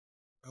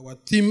Our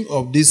theme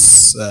of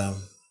this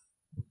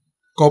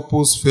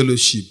couples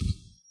fellowship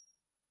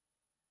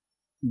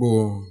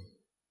is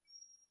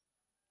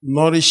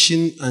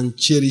nourishing and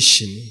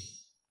cherishing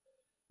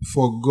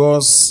for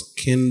God's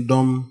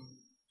kingdom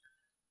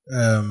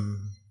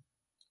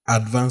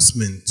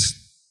advancement.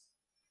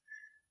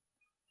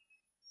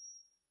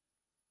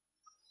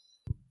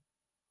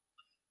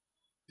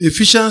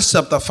 Ephesians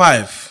chapter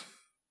 5.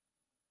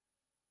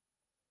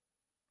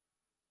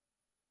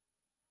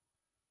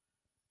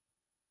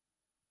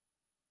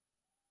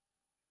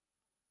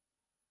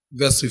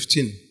 Verse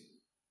 15.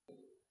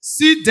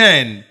 See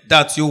then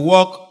that you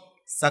walk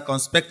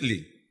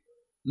circumspectly,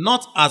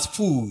 not as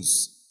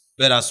fools,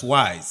 but as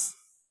wise,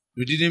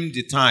 redeeming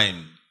the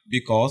time,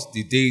 because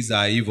the days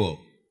are evil.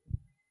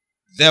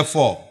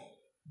 Therefore,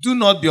 do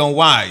not be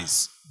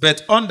unwise,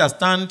 but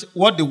understand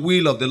what the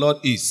will of the Lord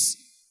is.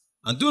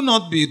 And do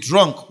not be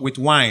drunk with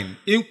wine,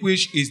 in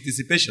which is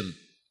dissipation,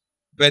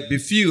 but be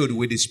filled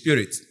with the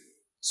Spirit,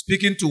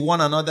 speaking to one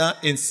another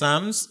in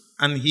psalms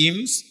and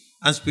hymns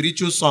and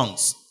spiritual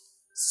songs,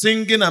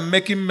 singing and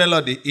making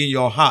melody in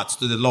your hearts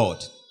to the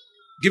Lord,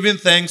 giving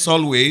thanks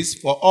always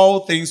for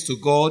all things to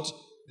God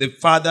the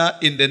Father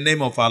in the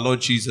name of our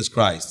Lord Jesus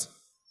Christ,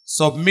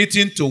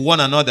 submitting to one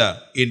another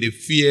in the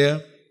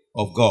fear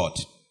of God.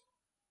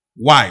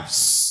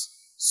 Wives,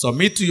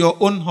 submit to your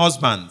own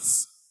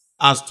husbands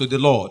as to the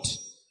Lord.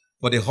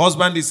 For the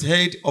husband is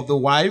head of the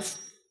wife,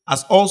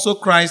 as also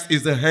Christ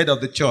is the head of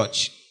the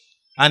church,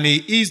 and he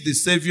is the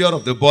Savior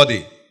of the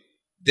body.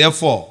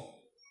 Therefore,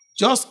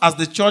 just as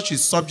the church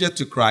is subject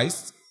to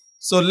Christ,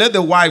 so let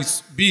the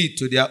wives be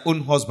to their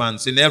own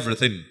husbands in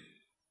everything.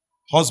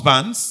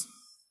 Husbands,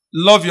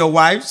 love your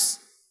wives,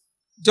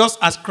 just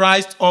as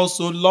Christ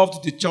also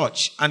loved the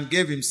church and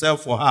gave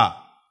himself for her,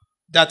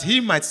 that he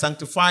might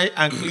sanctify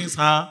and cleanse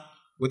her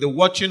with the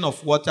washing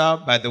of water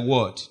by the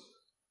word,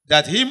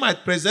 that he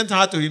might present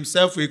her to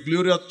himself a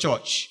glorious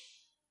church,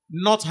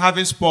 not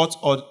having spot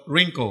or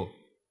wrinkle,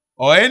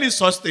 or any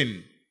such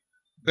thing,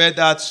 but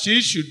that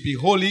she should be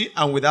holy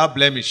and without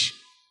blemish.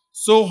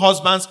 So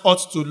husbands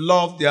ought to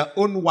love their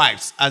own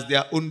wives as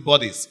their own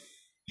bodies.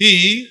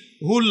 He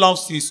who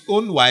loves his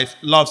own wife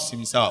loves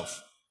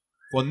himself.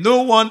 For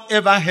no one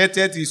ever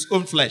hated his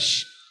own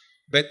flesh,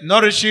 but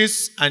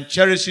nourishes and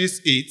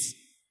cherishes it,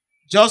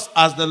 just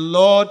as the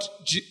Lord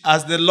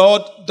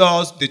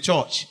does the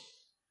church.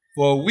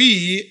 For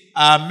we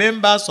are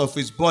members of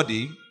his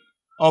body,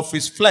 of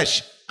his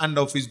flesh, and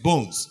of his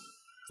bones.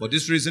 For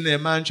this reason a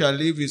man shall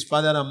leave his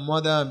father and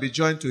mother and be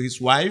joined to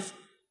his wife,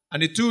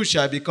 and the two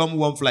shall become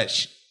one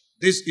flesh.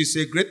 This is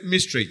a great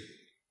mystery,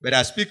 but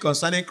I speak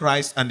concerning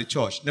Christ and the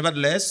church.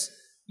 Nevertheless,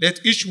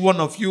 let each one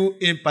of you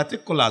in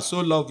particular so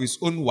love his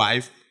own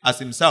wife as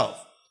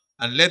himself,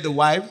 and let the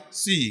wife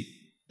see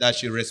that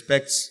she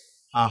respects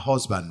her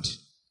husband.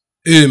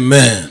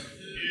 Amen.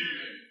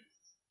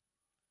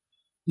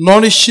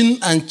 Nourishing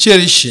and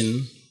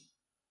cherishing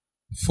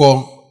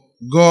for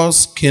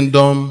God's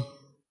kingdom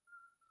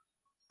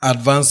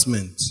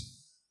advancement.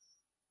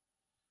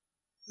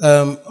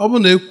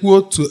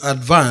 To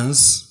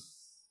advance,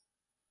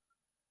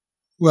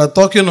 we are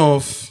talking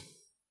of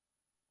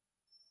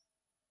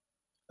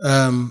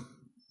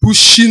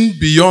pushing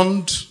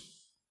beyond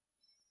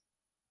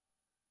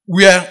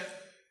where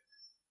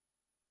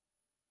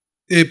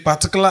a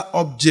particular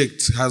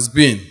object has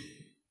been.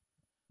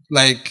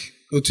 Like,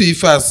 otu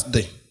ife as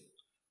day.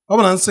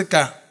 Nsị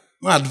ka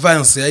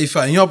advance ya ife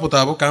ihe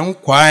ọpụta bụ ka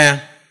nkwa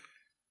ya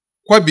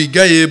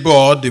kwabiga ya ebe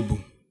ọ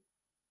dịbu.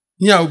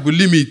 Ihe a bụ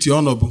limit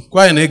ọnọbụ.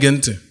 Kwa ya na-ege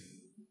ntị.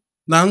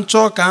 Na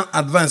nchọ ka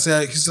advance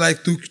ya, it's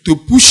like to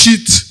push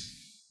it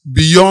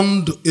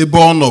beyond ebe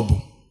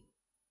ọnọbụ.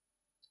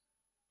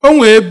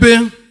 Onwe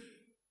ebe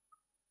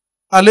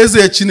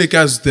alaeze Chineke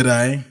azutere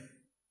anyị.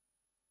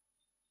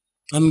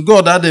 And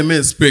God had them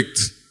expect.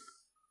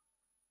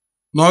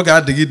 No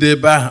God digide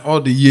ebe ahụ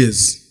all the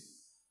years.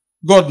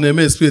 God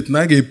na-eme expect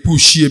na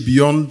ga-push ye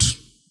beyond.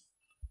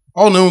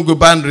 All no go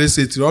boundary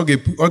set. Or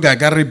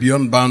ga-agari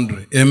beyond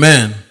boundary.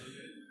 Amen.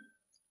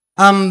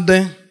 And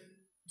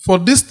for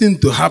this thing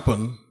to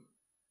happen,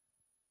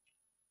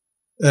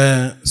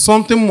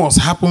 something must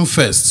happen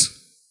first.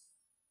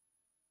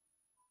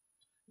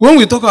 When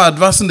we talk about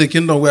advancing the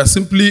kingdom, we are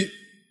simply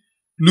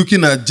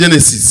looking at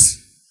Genesis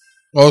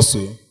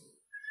also.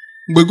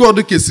 But God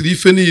kesiri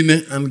ife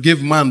niile and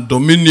gave man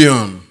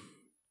dominion.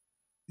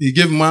 He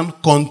gave man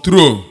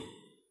control.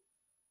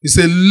 He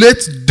said, let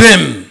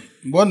them,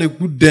 when they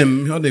put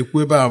them, how they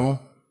put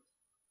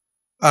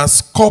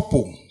as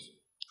couple,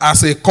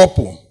 as a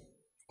couple,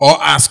 or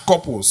as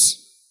couples,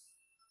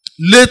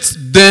 let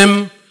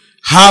them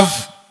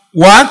have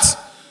what?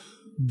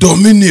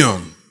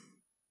 Dominion.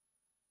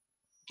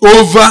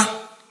 Over.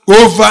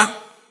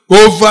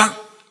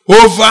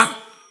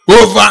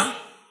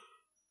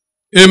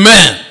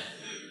 Amen.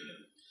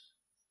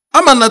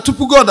 Amana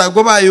tupu God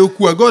agoba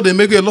yoku, God they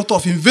make a lot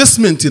of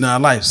investment in our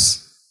lives.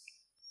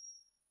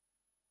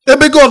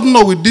 Ebe God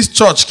know with this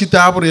church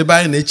kita abụrụ ebe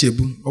anyị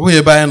na-echebu, ọ bụghị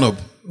ebe anyị nọ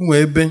bụ, nwe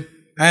ebe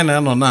anyị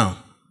na-anọ now.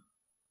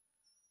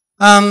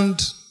 And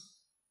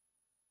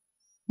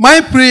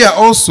My prayer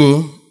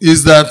also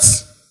is that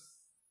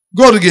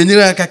God will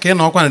get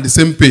on the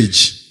same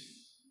page.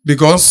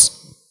 Because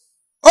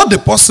all the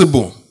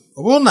possible,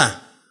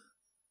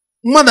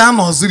 mmadụ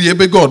anọziri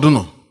ebe God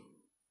nọ.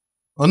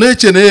 Ọ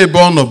na-eche na ebe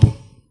ọ nọ bụ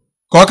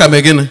ka ọ ka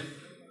megene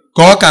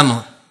ka ọ ka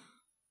nọ.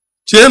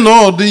 Chee na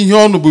ọ dị ihe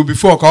ọ nọ bụ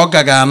before ka ọ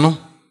ga anụ.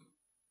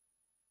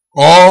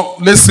 Or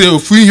let's say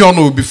ofu ihe ọ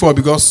nọ before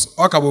because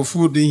ọ ka bụ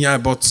ofu dị ihe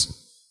but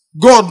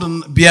God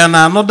bịa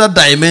na another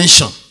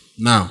dimension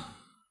now.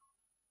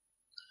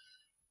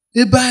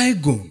 Ebe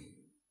anyị go.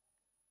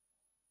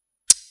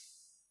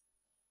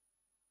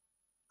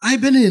 Anyị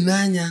be na-ene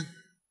anya.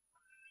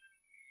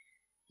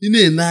 Ị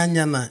na-ene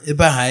anya na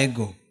ebe ahụ anyị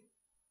go.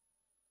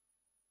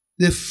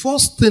 The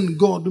first thing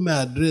God may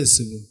address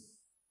is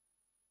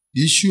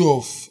the issue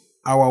of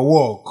our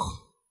work.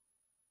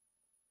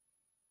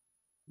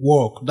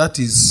 Work, that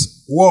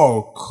is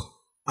work.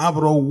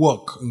 Abro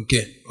work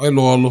nke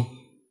olu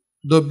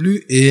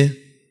W-A-L-K.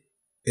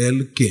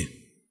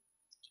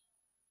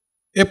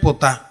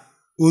 Ịpụta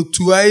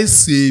otu anyị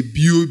si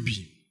ebi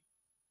obi.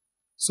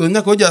 So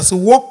nyako just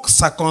walk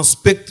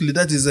circumspectly.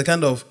 That is a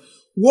kind of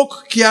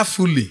walk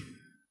carefully.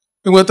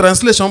 In a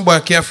translation by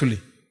carefully.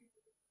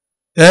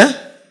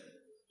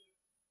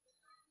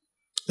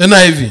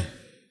 NIV.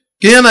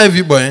 Can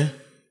NIV boy?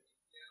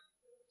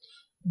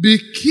 Be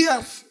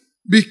careful.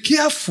 Be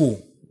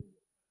careful.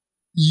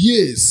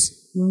 Yes.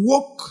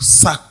 Walk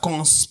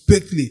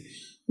circumspectly.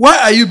 Why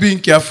are you being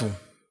careful?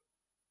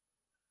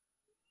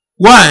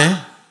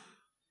 Why?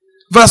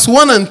 Verse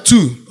 1 and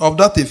 2 of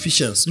that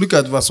Ephesians. Look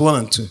at verse 1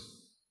 and 2.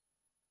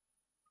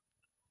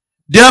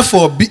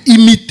 Therefore, be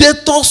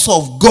imitators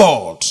of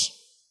God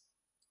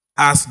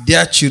as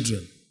their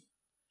children,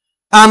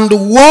 and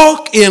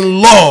walk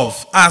in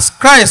love as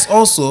Christ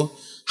also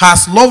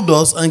has loved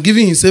us and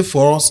given himself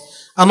for us,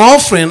 an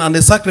offering and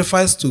a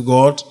sacrifice to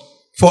God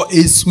for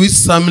a sweet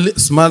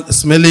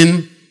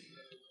smelling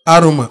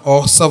aroma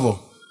or savour.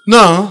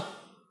 Now,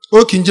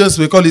 Old King James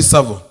we call it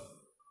savour.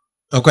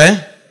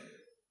 Okay?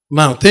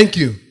 Now, thank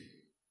you.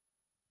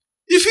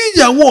 If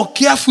you walk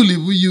carefully,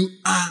 you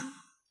are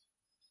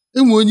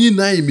when you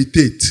now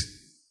imitate.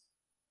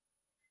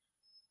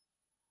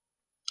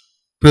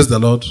 Praise the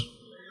Lord.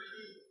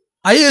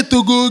 I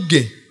to go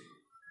ge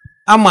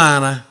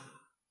Amara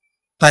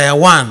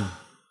Taiwan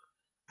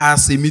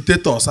as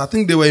imitators. I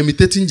think they were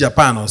imitating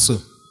Japan also.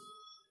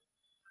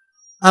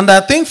 And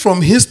I think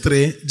from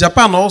history,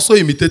 Japan also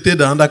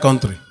imitated another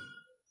country.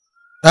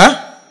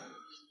 Huh?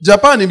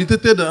 Japan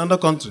imitated another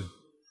country.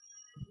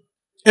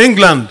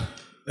 England.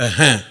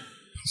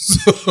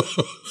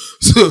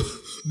 So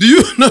do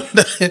you know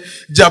that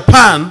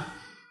Japan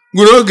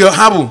will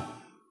have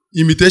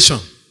imitation?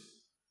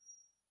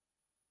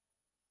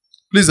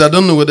 Please, I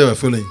don't know what they were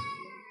following.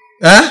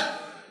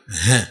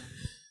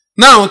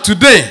 Now,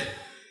 today,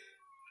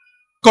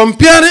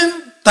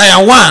 comparing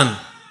Taiwan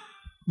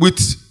with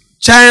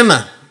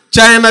China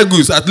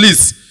goods, at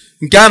least,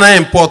 in Ghana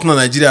import na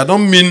Nigeria, I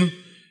don't mean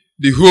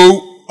the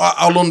whole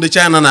along the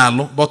China na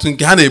but in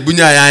Ghana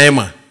ebunya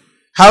ya.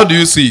 How do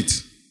you see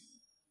it?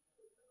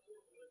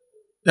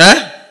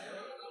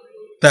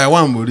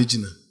 Taiwan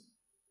original.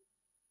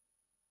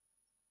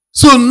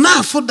 So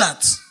now for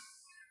that,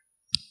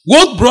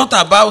 what brought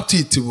about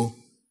it?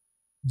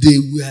 They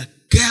were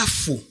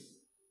careful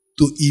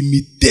to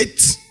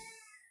imitate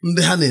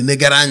the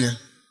negaranya.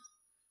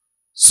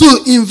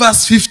 So in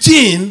verse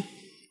 15,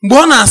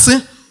 Bona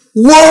say,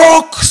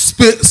 walk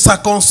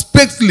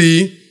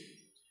circumspectly.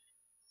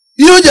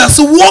 You just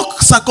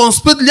walk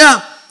circumspectly.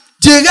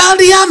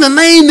 Jegaria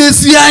na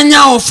inesi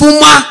anya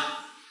ofuma.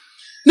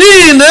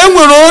 Ni na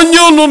enwere onye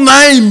unu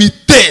na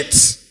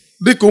imitate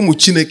dịka ụmụ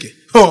Chineke.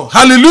 Oh,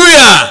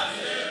 hallelujah.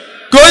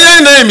 Ka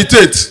onye na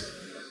imitate.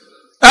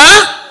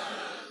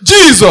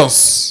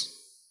 Jesus.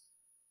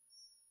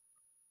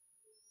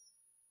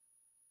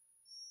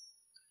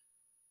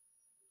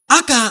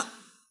 Aka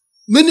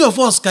many of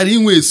us carry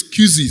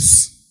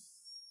excuses.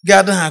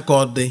 Gather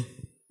according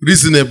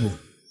reasonable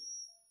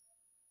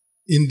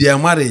in their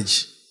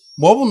marriage.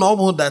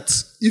 More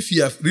that if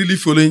you are really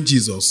following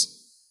Jesus,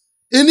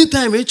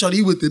 anytime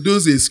actually with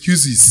those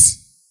excuses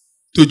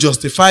to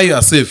justify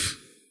yourself,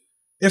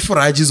 if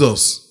for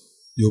Jesus,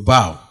 you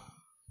bow.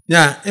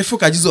 Yeah, if for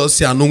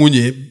Jesus,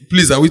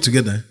 please, are we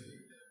together?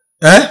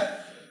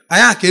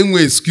 I can't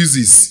with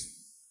excuses.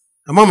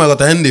 I'm got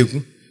a hand.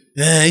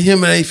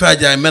 If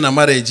I met a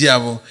marriage,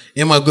 am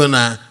I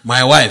gonna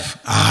my wife?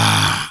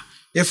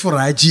 If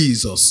for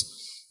Jesus,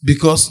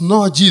 because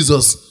no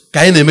Jesus,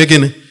 can't make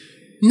any.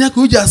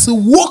 Nyaku just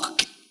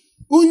walk.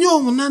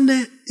 Unyo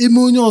nane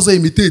imunyo also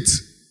imitate.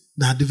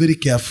 Now be very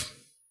careful.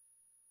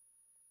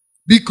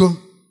 Because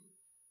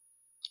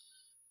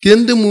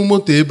kende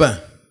mumoto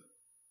eba.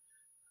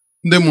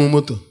 Nde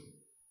mumoto.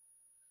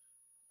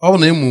 Ọ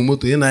na emu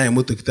moto ị na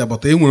moto kita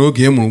but e nwere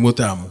oge emu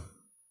moto amụ.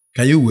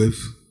 Can you wave?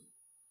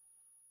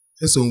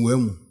 Eso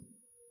wemu.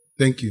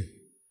 Thank you.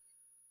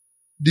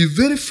 The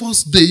very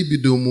first day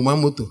bido muma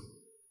moto.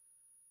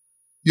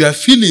 Your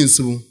feelings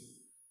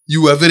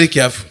you were very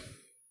careful.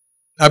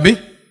 Abi?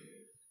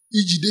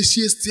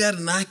 ijidesie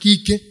steering n'aka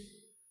ike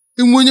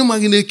enwe onye ma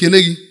gị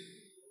na-ekene gị.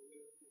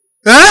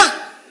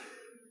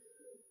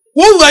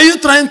 What were you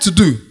trying to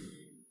do?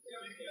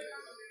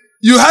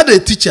 You had a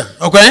teacher,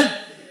 okay?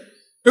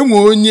 Enwe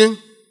onye,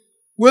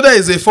 whether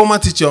is a former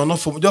teacher or not,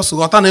 just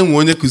ghọta na enwe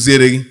onye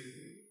kụziere gị.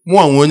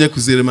 Mụọ nwe onye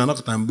kụziere m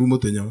anọkọta mbụ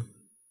moto nyawa.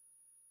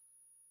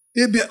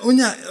 Ebe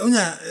onye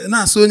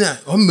na-asụ onye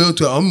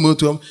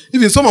otu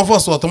even some of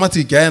us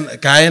automatic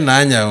ka anyị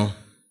na-anya.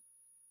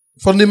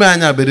 Ụfọdụ n'ime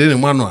anya bedere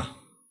manual.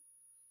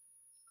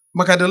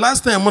 Maka the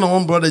last time mụ na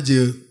one brother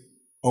je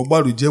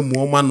ọgbaru je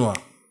mụọ manual.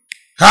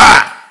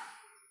 Ha!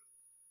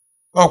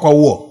 Ọkwa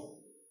war.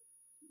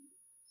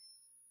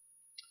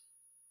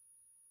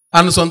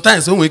 And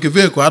sometimes o nwere ike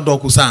vehicle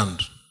adọkụ sound.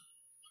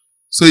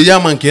 So ya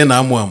ma nke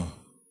na-amụ amụ.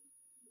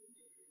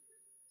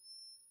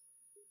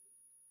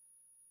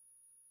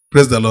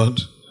 Praise the Lord.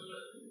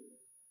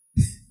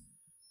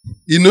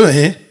 You know,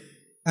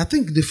 I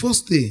think the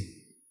first day,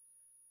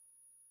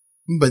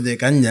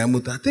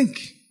 I think,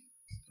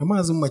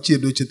 Amazon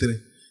Machedo Chetere.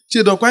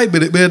 Chedo quite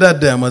better that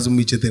day, Amazon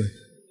Michetere.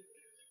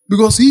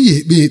 Because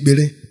he be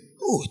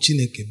oh,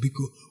 Chineke,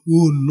 because,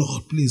 oh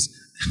Lord, please.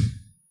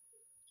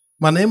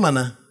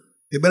 Mana,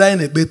 a better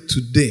in a bed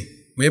today,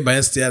 maybe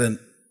I stay and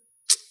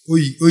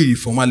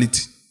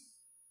formality.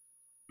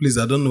 Please,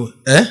 I don't know.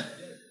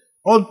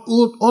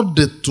 All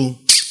the two.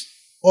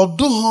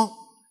 Although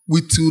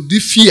with the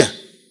fear,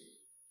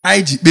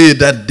 I be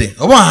that day.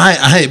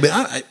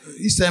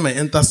 Each time I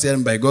enter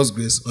Siam by God's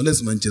grace,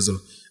 unless Manchester,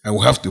 I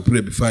will have to pray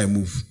before I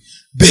move.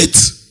 But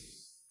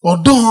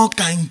although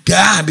can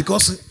God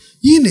because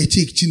you need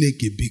to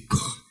Chineke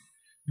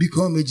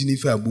because imagine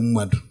if I boom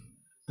mad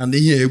and they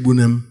hear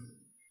ebunem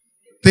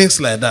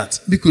things like that.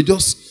 Because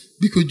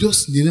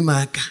just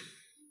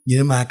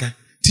Niremaka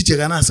teacher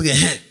can say,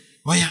 hey,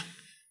 oh yeah,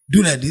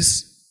 do like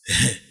this.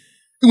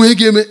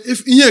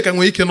 If you can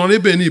wake on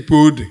ebe ni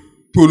pod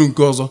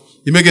nke ọzọ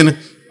imegene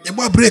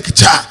ịgba break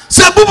cha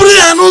se buburu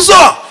ya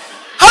n'ụzọ.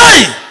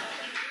 Hi!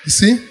 You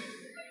see?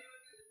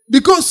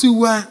 Because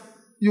you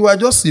are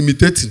just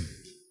imitating.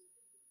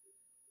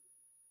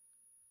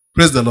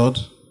 Praise the Lord.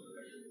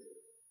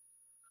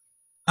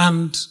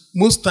 And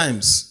most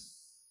times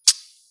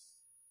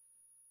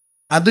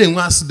ada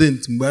enwe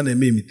accident mgbe a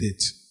na-eme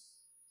imitate.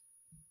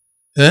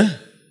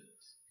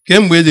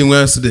 Kemgbe eji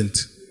enwe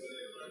accident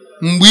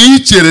mgbe ị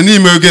chere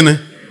n'ime ogene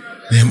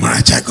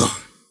na-emarachago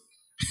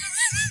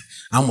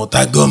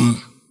amụtago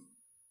m.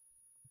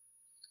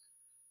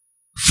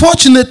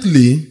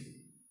 Fortunately,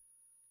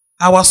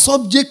 our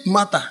subject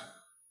matter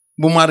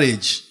bụ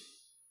marriage.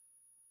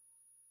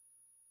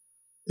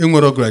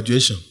 Enwere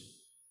graduation.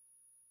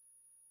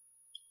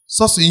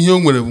 Sọsọ ihe o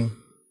nwere bụ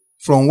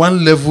from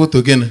one level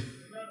to gene.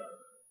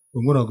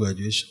 Enwere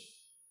graduation.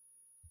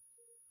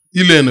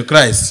 Ile in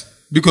Christ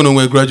biko na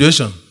nwere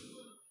graduation.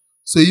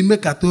 So ime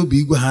kata obi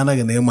igwe ha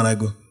anaghị na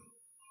ịmarago.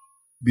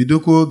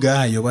 Bidokwa oge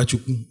aha yọba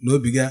Chukwu na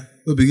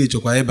obi gị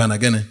chọkwa ịba na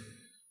gịnị.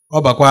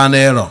 Ọ bakwa na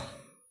error.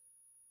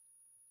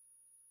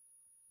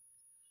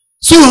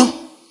 So,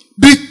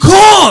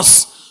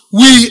 because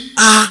we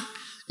are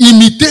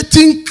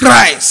imitating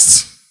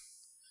Christ.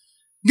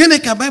 Gịnị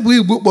ka Bible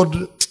Igbo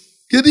kpọdụ?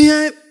 Kedu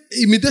ihe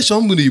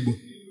imitation bụ n'Igbo?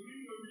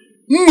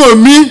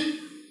 Nṅomi.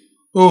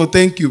 Oh,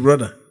 thank you,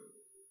 brother.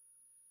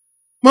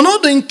 Mana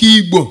ọ dị nke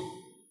Igbo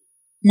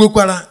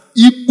nwekwara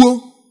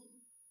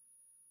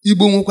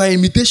Igbo nwekwara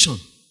imitation.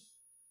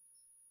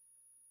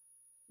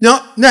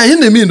 Na ihe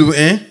na-eme bụ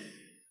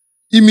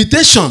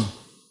imitation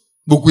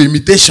bụkwa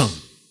imitation.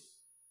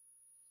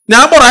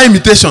 Na agbara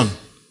imitation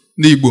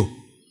n'Igbo.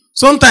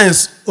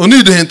 Sometimes o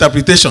need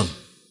interpretation.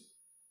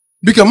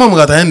 Because mom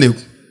got a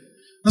na-ekwu.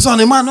 That's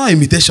why man no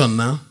imitation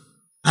now.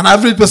 An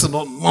average person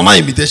mama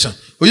imitation.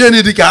 Onye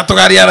need ka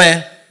atụgharịara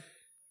ya.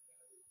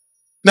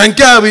 Na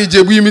nke a bụ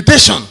ije bụ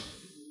imitation.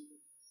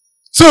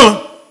 So,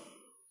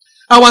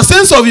 our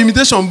sense of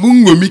imitation bụ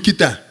nṅomi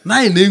kita. Na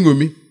anyị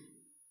na-eṅomi.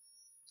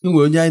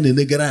 Nwe onye anyị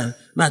na-enegara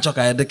na-achọ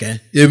ka ya dị ka ya.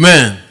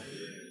 Amen.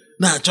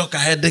 Na-achọ ka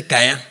ya dị ka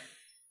ya.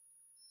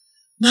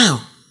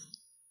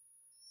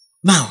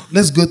 Now,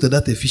 let's go to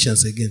that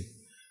Ephesians again.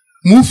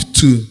 Move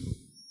to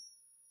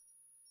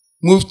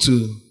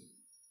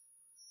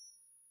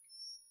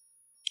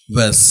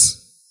verse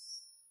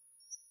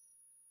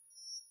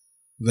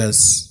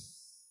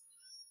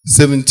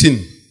 17.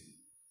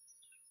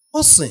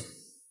 Ọ sị,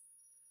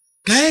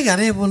 ka anyị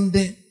ghara ịbụ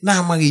ndị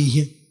na-amaghị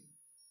ihe,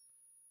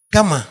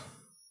 kama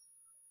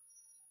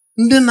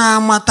ndị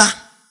na-amata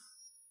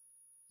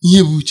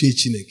ihe bụ uche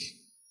Chineke.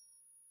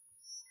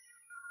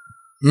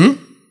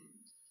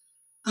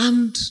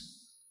 And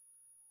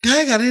ka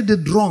anyị ghara ịdị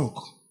drunk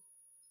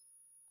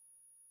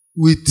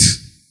with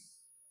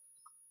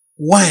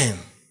wine,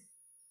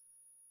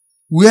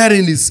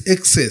 wherein is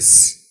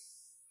excess.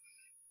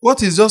 What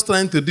he's just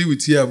trying to do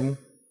with here,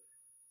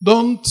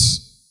 don't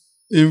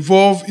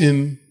involve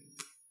in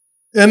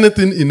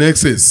anything in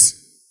excess.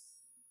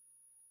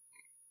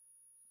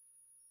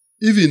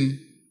 Even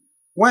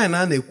wine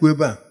and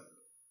equeba.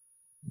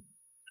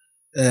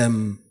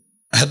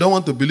 I don't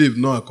want to believe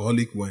no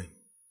alcoholic wine.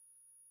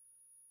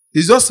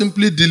 It's just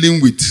simply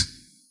dealing with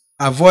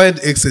avoid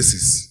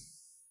excesses.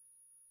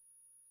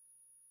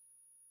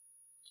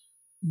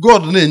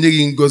 God na-enye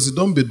gị ngozi,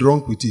 don't be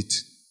drunk with it.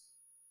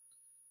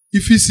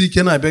 If you see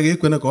can I beg you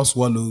can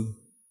swallow.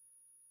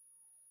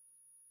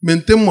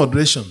 Maintain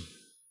moderation.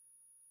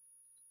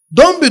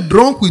 Don't be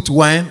drunk with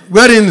wine,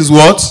 wherein is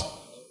what?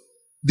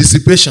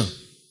 Dissipation.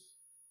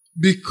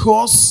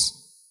 Because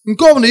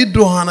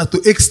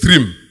to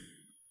extreme,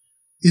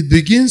 it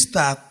begins to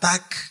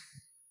attack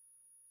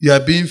you are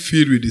being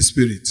filled with the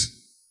Spirit.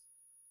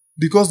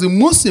 Because the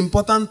most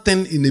important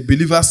thing in a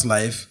believer's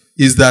life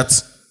is that,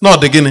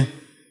 not again,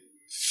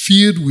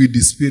 filled with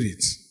the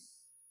Spirit.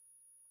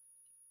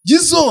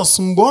 Jesus,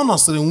 mgbe ọ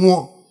nọsịrị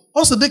nwụọ,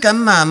 ọ sị dịka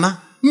nna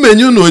ana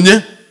mmenye na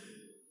onye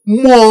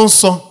mmụọ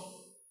nsọ,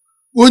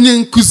 onye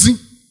nkuzi,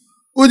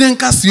 onye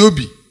nkasi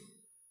obi,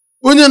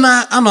 onye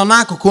na-anọ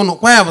n'akụkụ unu,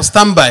 kwa ya bụ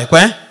standby,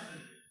 kwa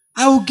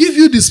I will give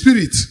you the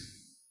Spirit.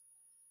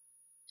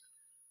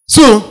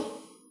 So,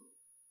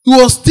 he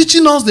was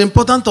teaching us the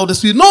importance of the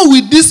Spirit. Not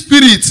with this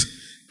Spirit,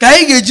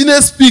 can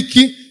I speak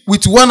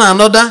with one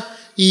another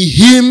in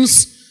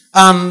hymns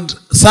and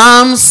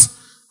psalms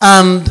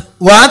and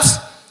what?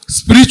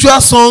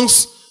 Spiritual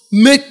songs,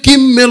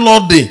 making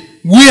melody.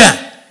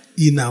 Where?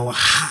 In our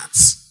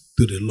hearts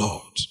to the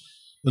Lord.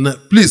 And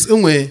please,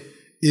 anyway,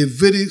 a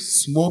very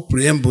small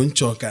preamble,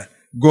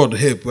 God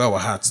help our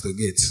hearts to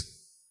get.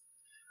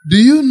 Do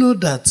you know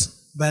that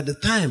by the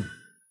time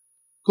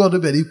God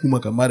will be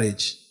a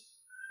marriage,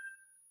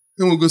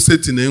 and we'll go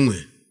sit in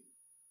anyway?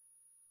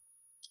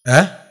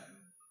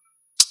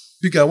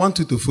 Because I want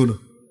you to follow.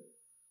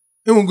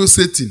 And we'll go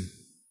setting.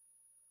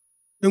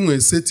 And we're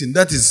setting.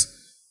 That is,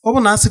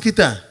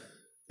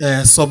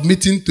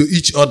 submitting to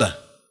each other.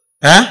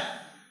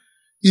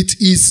 It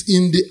is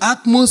in the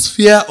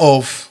atmosphere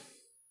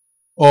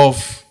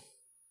of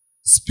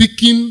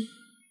speaking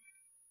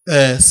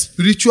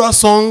spiritual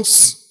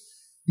songs,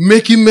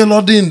 making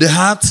melody in the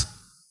heart,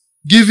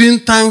 giving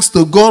thanks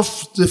to God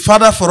the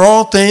Father for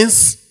all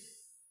things.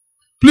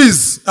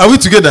 Please, are we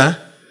together?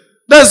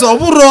 There's a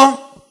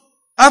overall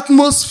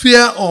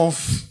atmosphere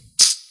of,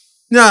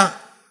 yeah,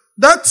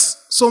 that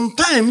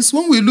sometimes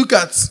when we look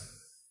at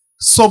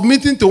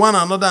submitting to one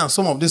another and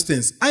some of these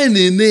things, I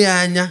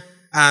know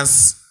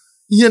as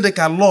here the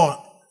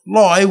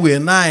law anyway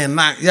na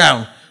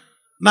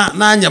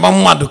nyaba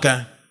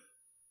mmaduka.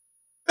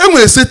 And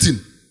we're setting.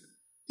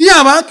 You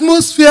have an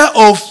atmosphere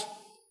of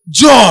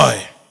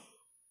joy,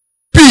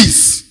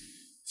 peace,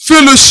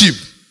 fellowship.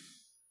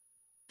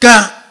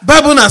 Ka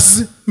Bible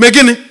nas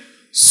megini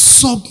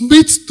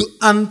submit to,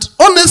 and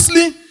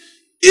honestly,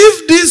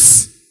 if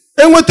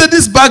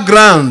this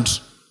background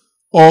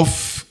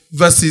of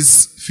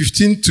verses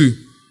 15 to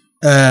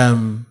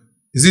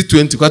is it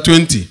 20? What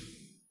 20?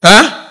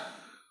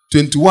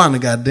 21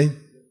 garden.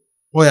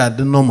 Or ya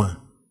the normal.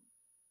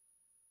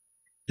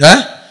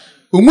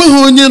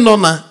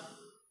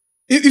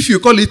 If you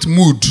call it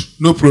mood,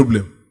 no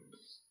problem.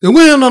 And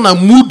when you're on a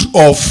mood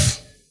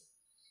of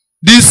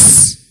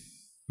these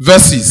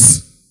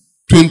verses,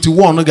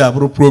 21,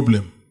 no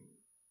problem.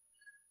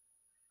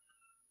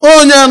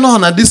 Oh, you're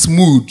not on this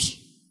mood,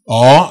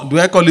 or do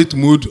I call it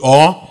mood,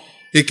 or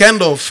a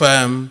kind of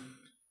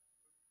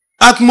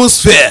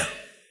atmosphere.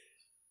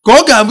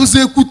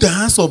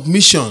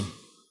 Submission.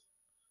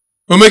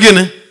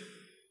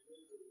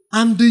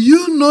 And do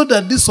you know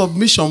that this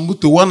submission move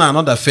to one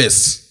another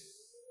first?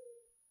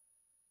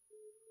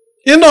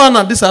 You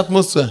know, this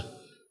atmosphere,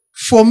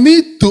 for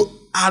me to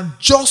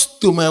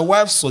adjust to my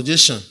wife's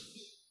suggestion,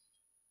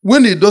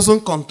 when it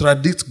doesn't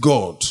contradict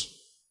God,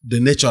 the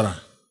natural,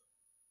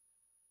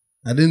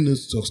 I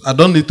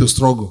don't need to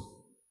struggle.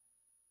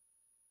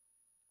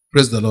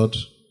 Praise the Lord.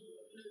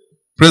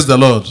 Praise the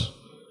Lord.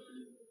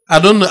 I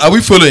don't know. Are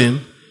we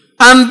following?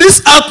 And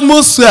this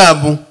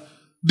atmosphere,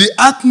 the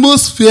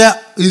atmosphere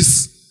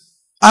is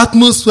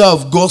atmosphere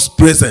of God's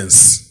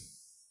presence.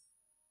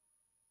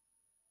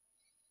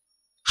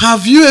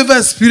 Have you ever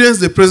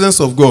experienced the presence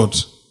of God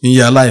in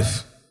your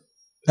life?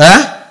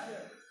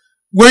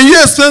 When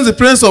you experience the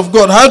presence of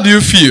God, how do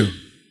you feel?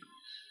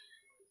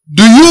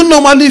 Do you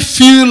normally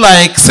feel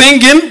like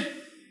singing?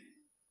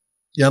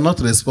 You are not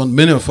responding.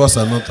 Many of us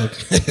are not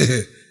talking.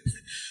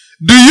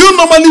 Do you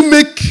normally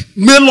make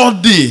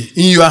melody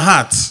in your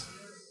heart?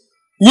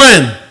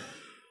 When?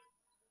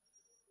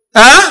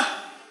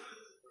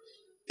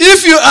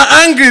 If you are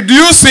angry, do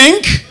you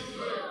sing?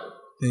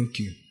 Thank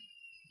you.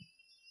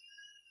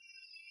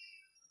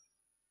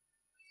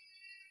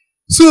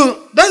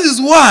 So that is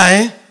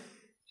why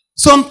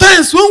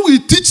sometimes when we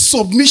teach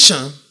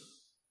submission,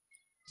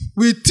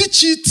 we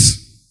teach it,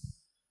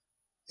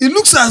 it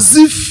looks as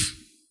if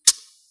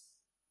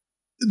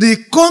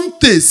the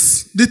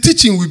context, the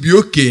teaching will be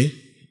okay,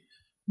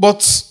 but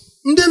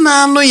ndị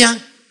na-anụ ya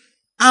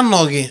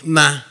anọghị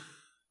na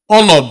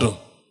ọnọdụ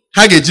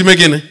ha ga-eji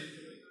megịnị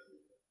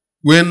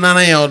wee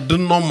nara ya ọdụ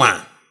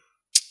normal.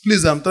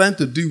 Please, I'm trying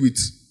to deal with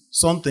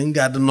something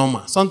ga-adị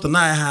normal, something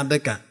na ha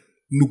dịka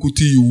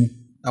nnukwute iwu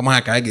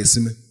amaghị ka a ga-esi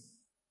mee.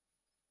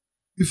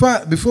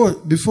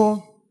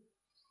 Before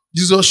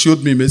Jesus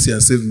showed me mercy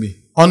and saved me.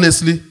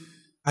 Honestly,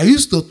 I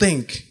used to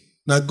think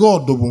that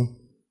God,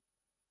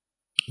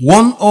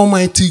 one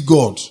almighty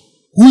God,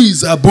 who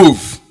is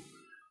above,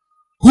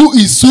 who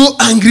is so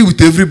angry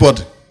with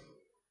everybody,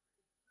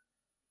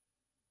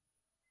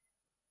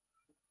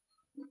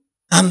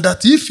 and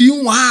that if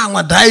you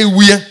die,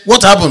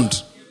 what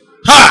happened?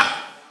 Ha!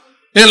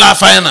 In la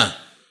final.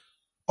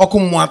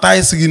 Okumwata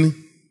isigini.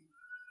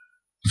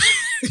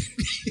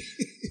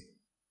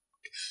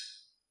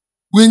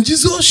 When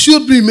Jesus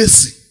showed me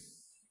mercy,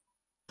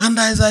 and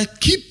as I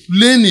keep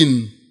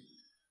learning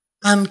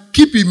and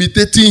keep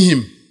imitating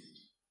him,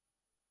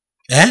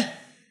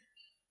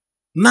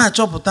 na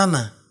achọpụta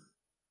na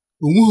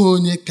onweghị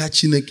onye ka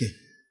Chineke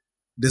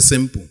dị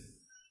simple.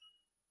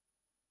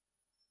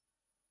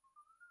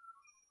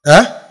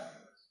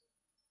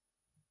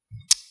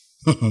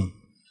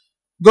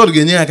 God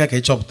ga-enye aka ka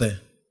ịchọpụta ya.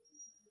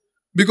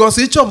 Because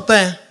ịchọpụta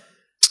ya,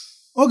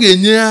 ọ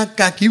ga-enye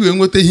aka ka i wee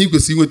nweta ihe i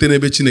kwesịrị inweta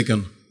n'ebe Chineke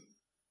nọ.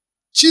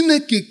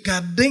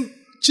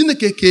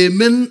 Chineke ka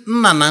eme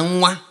nna na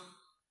nwa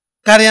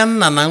karịa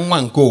nna na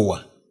nwa nke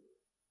ụwa.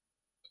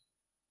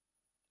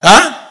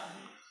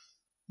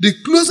 The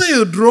closer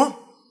you draw,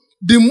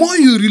 the more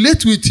you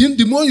relate with him,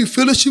 the more you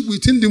fellowship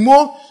with him, the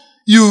more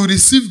you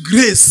receive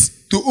grace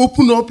to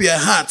open up your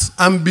heart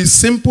and be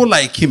simple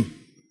like him.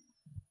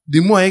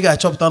 The more you get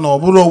chopped down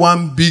over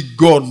one big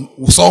God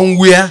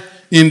somewhere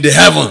in the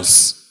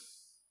heavens.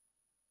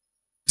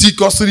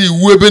 Tikosiri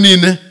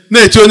webenine na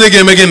eche onye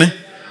ga-eme gịnị?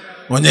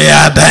 Onye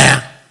ya ada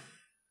ya.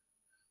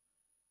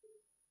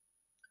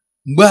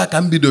 Mgbe a ka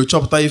m bido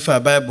chọpụta ife a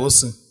Bible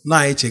sị na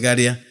anyị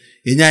chegharị ya,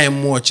 enye anyị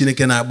mmụọ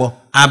Chineke na-akpọ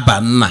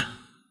Aba Nna.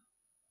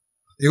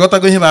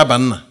 Ịghọtago ihe bụ Aba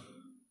Nna?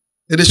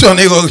 Edeshọn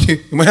ịghọ gị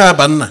ihe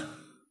Aba Nna.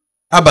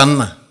 Aba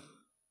Nna.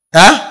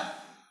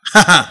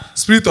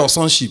 Spirit of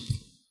sonship.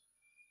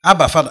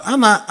 Abba Father. A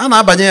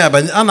na-abanye ya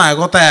abanye, a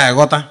na-aghọta ya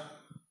aghọta.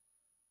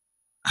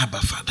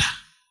 Abba Father.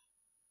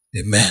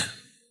 Amen.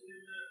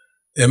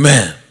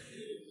 Amen.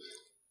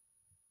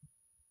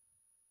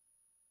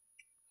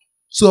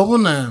 So,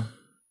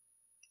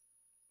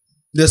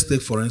 let's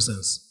take for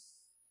instance.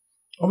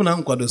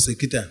 I'm kwado se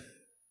kita.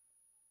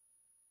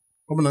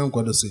 I'm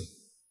kwado se.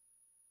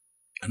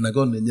 And I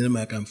got the name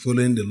I can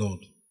following the Lord.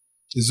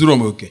 Is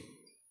Rome okay?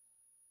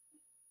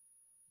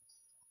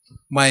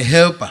 My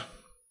helper.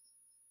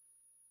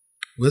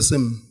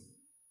 Listen.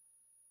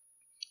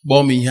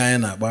 Bomb me here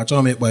na, but I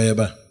told me by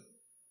eba.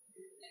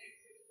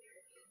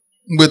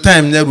 Mgbe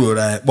time never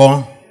right,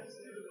 bon.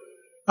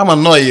 I'm a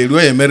noye,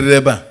 we a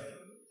mereba.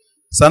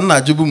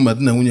 Sanna jubu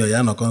madina nwunye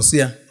ya no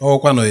konsia,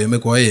 ọkwa no yeme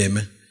kwa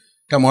yeme.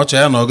 Kama ọcha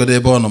ya no ogede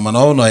ebe ọ nọ mana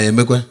ọ no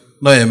yemekwe,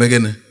 no yeme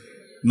gene.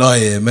 No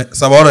yeme.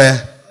 Saboro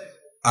ya.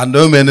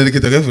 Ando me ne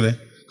dikito kefure.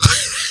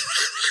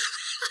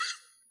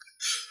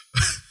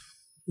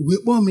 We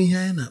kpọọ m ihe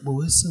anyị na-akpọ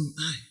wesị m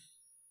ai.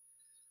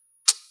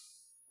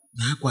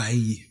 Na akwa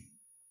iyi.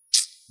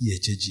 Ye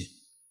echeji.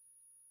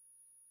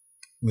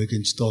 Nwee ike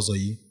nchita ọzọ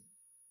yi.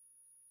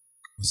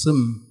 Wesị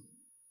m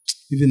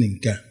even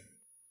nke a.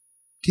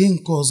 Ke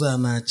nke ọzọ a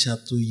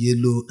na-achatụ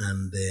yellow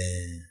and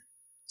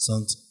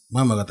something.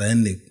 Mama gata ya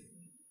nnekwu.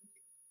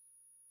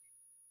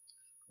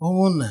 Ọ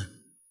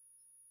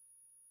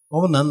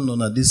bụ na nọ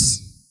na this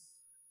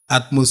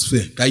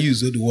atmosphere. Can I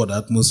use the word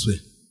atmosphere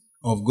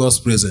of God's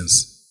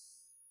presence?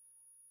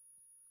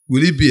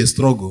 Will it be a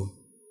struggle?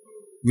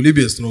 Will it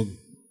be a struggle?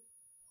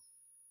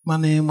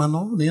 Mana ọ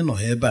bụ na ị nọ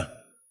ebe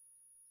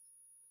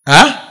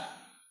a.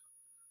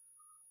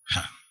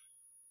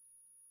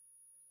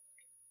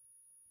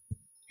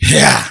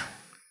 Yeah.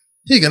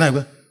 He can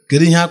have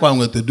getting aqua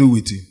what to do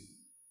with you.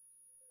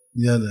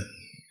 Yeah.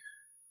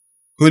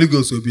 Holy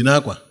Ghost will be in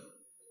aqua.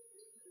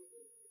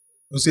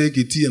 Or say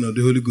tea and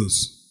the Holy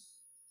Ghost.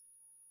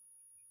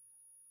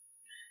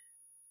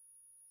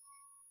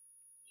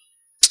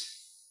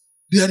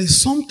 There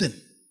is something.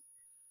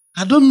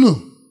 I don't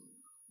know.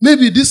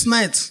 Maybe this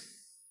night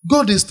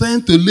God is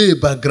trying to lay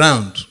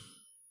background.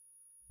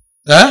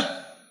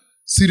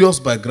 Serious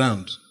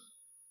background.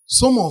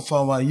 Some of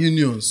our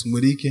unions,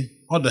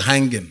 or the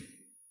hanging,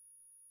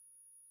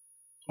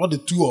 or the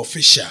too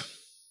official.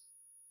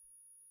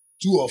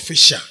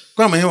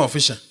 Come here,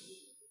 official.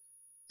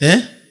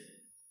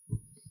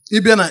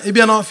 If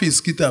you're an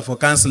office kita for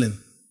counseling,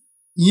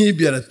 you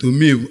be to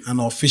me an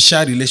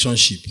official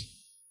relationship.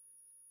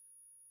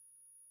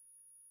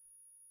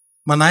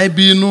 Man, I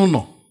be no,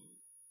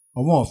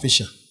 or more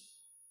official.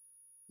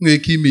 We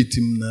keep meet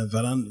him na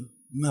veranda.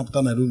 Na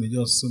putana room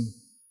just some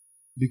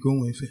become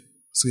wife.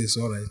 So it's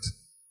all right.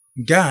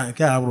 Ga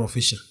our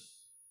official.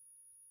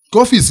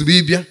 Coffee is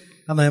bibia.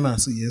 And I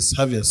say, yes,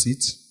 have your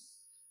seat.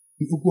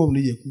 Hey,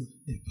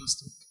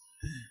 Pastor.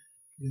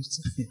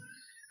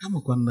 I'm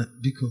a corner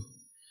because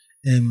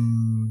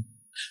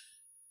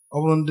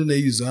I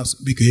use us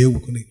because you will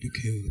connect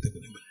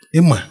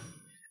Emma.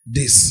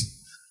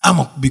 This I'm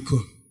a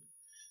because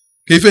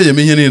if you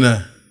mean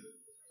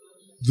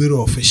very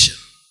official.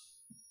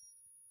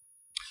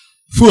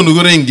 Phone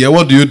go ring.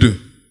 What do you do?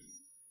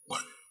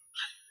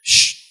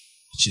 Shh.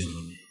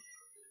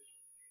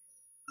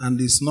 and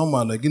it's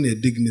normal again a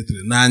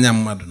dignitary n'anya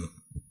mmadụ.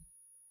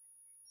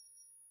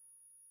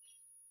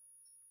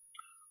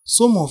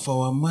 Some of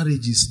our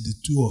marriages the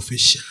too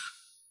official.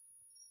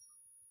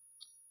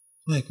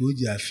 Like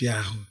oji afia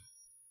ahụ.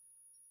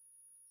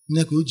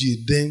 Like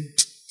oji den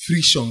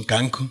friction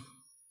kanku.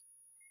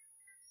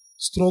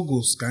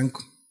 Struggles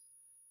kanku.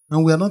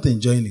 And we are not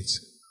enjoying it.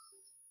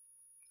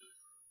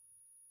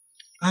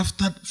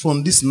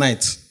 From this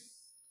night,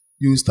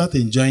 you will start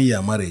enjoying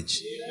your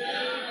marriage.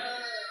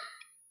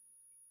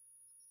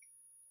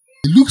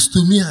 It looks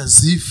to me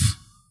as if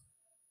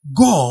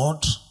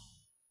God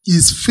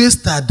is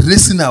first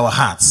addressing our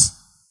hearts.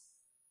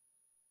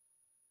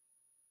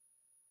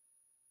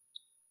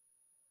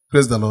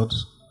 Praise the Lord.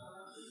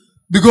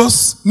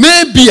 Because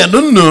maybe, I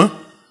don't know,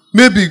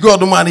 maybe God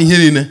don't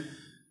hear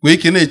we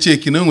can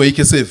check, we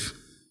can save.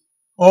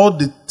 All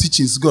the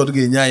teachings God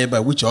gave you by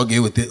which I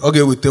gave with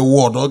the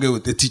word, I gave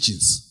with the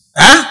teachings.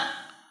 Huh?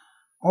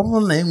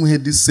 All name we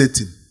had this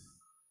setting.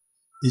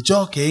 It's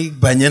okay,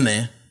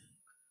 banyene,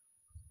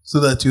 so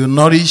that you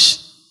nourish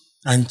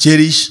and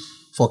cherish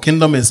for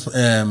kingdom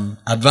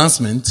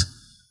advancement.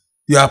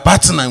 You are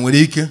partnering with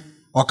Ike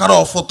or cut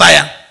off for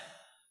tire.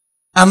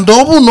 And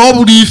double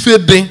nobody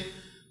fed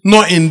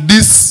not in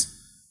this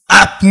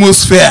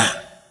atmosphere.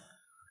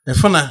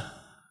 If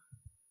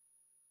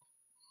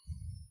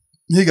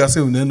you can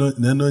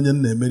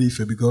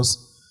say because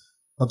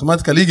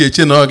automatically you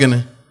get no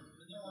again.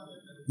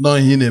 No,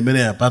 he never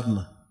a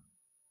partner.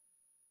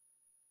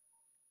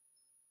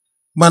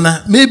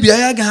 Mana maybe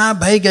I have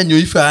buy again you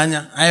if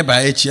I buy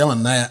a chair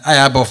and I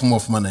have off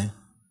more money.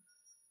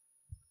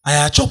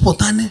 I chop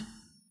potane.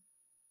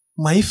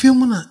 My if you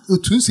wanna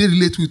to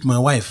relate with my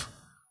wife.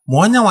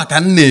 Moanya wa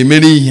can name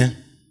many here.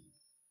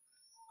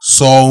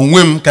 So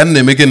whim can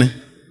name again.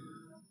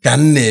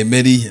 Can name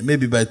many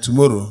maybe by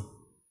tomorrow.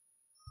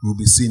 We'll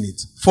be seeing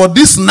it. For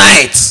this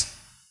night,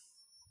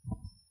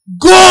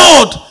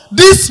 God,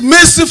 this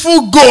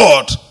merciful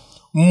God,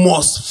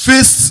 must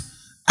first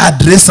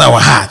address our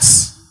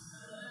hearts.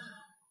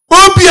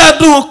 Obia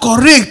don't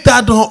correct,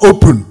 that don't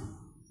open.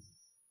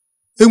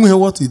 And we know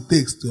what it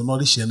takes to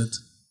nourish it.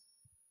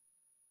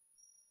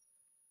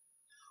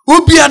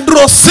 Obia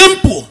draw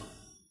simple.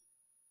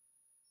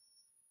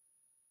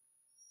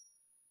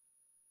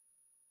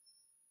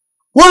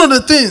 One of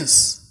the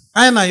things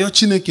I know your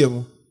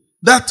chineke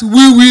that we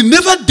will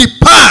never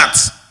depart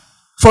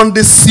from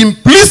the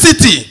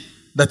simplicity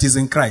that is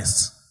in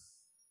Christ.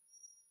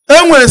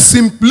 And when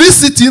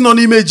simplicity in on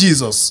image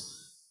Jesus,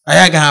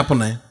 I can happen.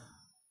 Like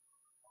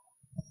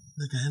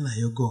I know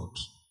your God.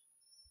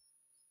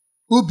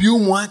 Obi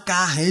ụmụaka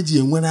ahụ eji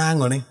enwe na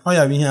aṅụrị ọ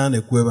ya bụ ihe a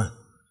na-ekwu ebe a.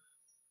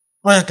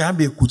 Ọ ya ka a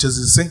bụ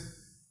ekwuchasị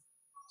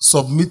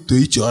submit to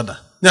each other.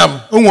 Ya bụ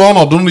onwe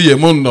ọnọdụ nri ya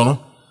eme ndọrọ.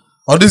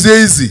 Ọ dịzie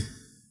easy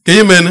ka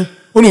ị mene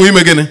unu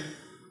ime gịnị?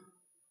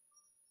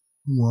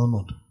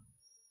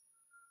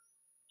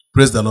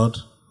 Praise the Lord.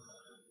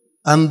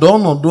 And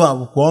ọnọdụ a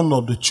bụkwa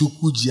ọnọdụ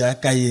Chukwu ji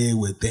aka ya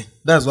ewete.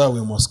 That's why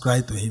we must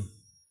cry to him.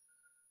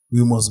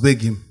 We must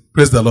beg him.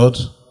 Praise the Lord.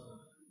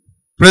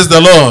 Praise the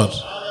Lord.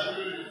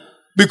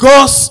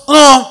 Because,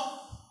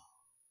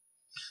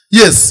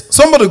 yes,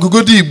 somebody could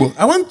go to Igbo.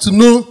 I want to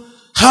know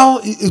how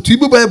to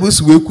Igbo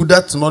Bibles we could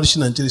that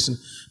nourishing and cherishing.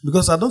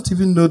 Because I don't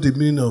even know the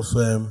meaning of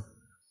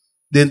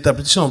the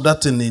interpretation of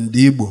that in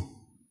the Igbo.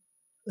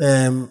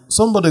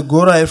 Somebody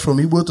go right from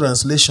Igbo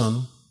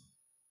translation,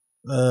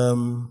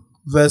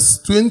 verse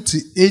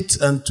 28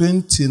 and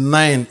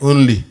 29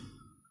 only.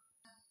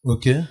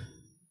 Okay?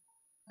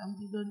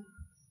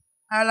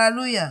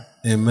 Hallelujah.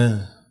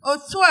 Amen.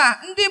 Otu a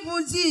ndị bụ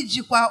di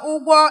jikwa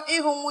ụgwọ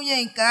ịhụ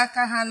nwunye nke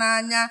aka ha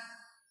n'anya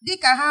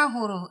dịka ha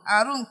hụrụ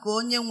arụ nke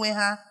onye nwe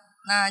ha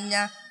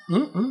n'anya.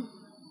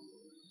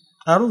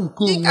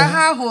 Dịka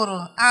ha hụrụ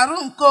arụ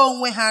nke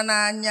onwe ha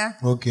n'anya.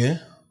 Okay.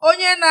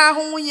 Onye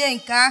na-ahụ nwunye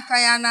nke aka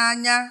ya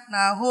n'anya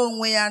na-ahụ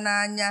onwe ya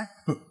n'anya.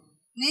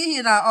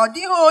 N'ihi na ọ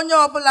dịghị onye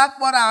ọbụla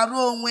kpọrọ arụ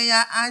onwe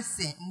ya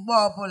asị mgbe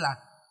ọbụla.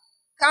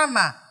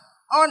 Kama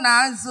ọ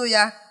na-azụ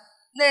ya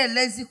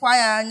na-elezikwa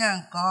ya anya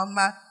nke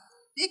ọma.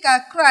 Dịka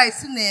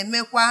Kraịst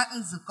na-emekwa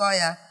nzukọ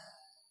ya.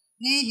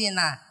 N'ihi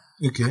na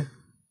okay.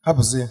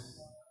 Hapụzi.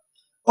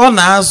 Ọ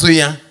na-azụ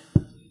ya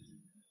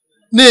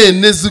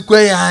na-enezikwa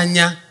ya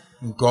anya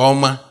nke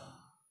ọma.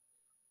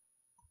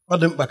 Ọ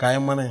dị mkpa ka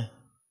anyị mara ya.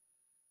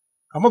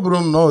 Amaburu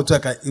m na otu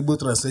aka Igbo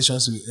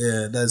translations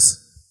that's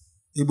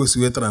Igbo si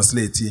wee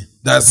translate here.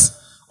 That's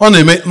ọ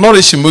na-eme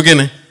nourishing bụ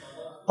gịnị?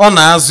 Ọ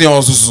na-azụ ya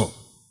ọzụzụ.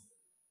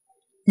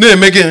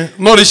 Na-eme gịnị?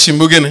 Nourishing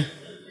bụ gịnị?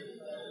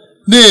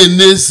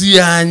 Na-enezi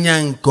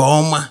anya nke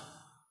ọma.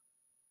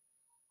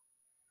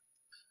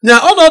 Nya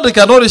ọnọdụ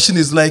ka nourishing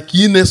is like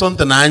ine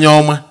something anya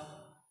ọma.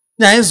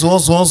 Nya ịzụ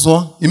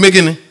ọzọ ime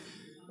gịnị?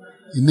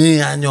 Ine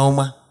ya anya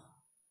ọma.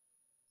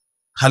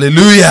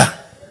 Hallelujah.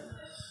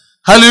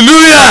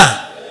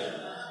 Hallelujah.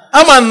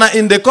 Amen.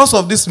 In the course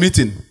of this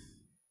meeting,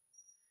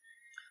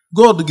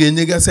 God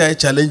gave us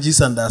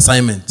challenges and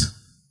assignment.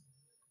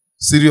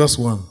 Serious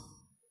one.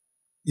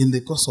 In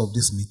the course of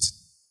this meeting.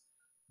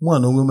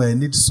 One woman I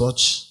need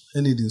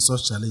in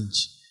such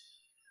challenge.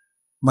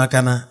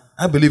 Makana,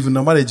 I believe in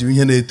the marriage we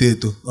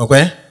na-eto.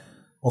 Okay?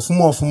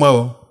 Ọfụma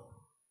o.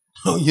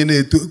 Ihe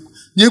na-eto.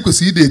 Nye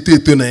kwesịrị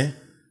eto na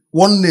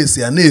oneness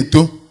ya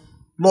na-eto.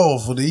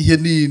 Love the ihe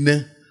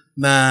niile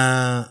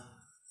na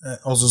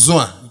ọzụzụ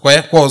a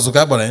kwa ọzụ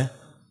ka gbara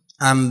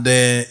and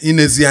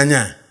inezi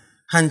anya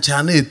ha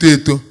ncha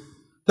na-eto.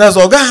 That's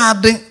ọ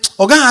gaghị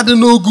adị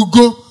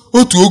n'ogugo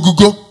otu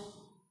ogugo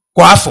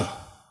kwa afọ.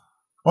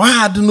 Ọ gaghị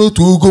adị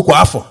n'otu ogugo kwa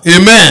afọ.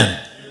 Amen.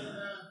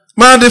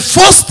 Ma the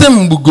first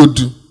thing bụ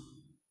godu.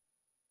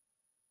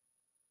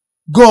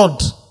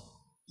 God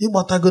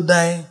ịgbatagodo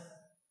anyị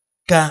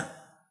ka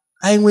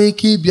anyị nwee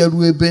ike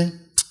ịbịaru ebe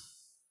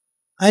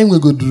anyị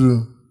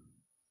nwegoduru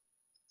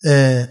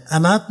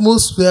an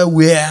atmosphere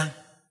where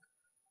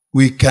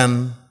we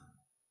can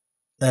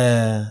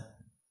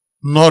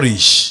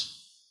nourish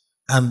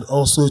and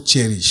also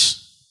cherish.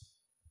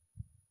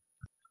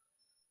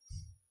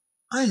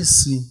 I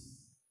see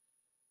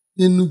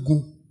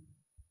Enugu.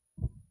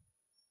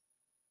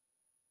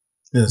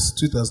 Yes,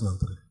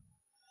 2003.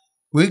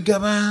 We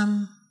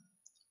gaba.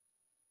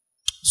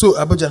 So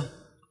Abuja,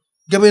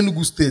 gaba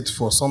Enugu State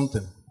for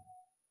something.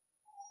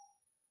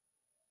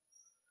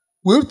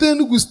 We went to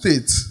Enugu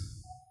State.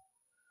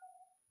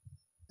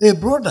 A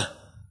brother,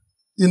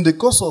 in the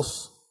course of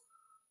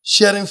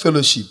sharing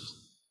fellowship,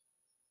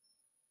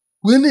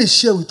 when he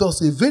shared with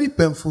us a very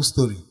painful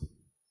story.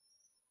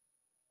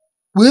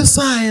 We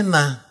say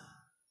na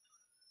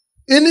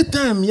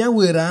anytime ya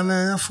were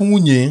ana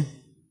funye,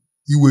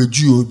 you were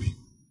Jew.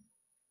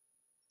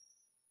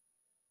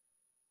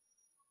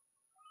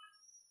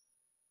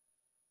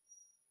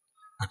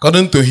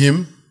 According to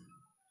him,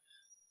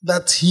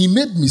 that he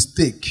made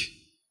mistake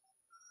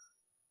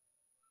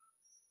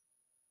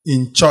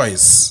in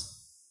choice.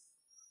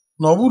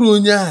 Na ọ bụrụ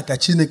onye ahụ ka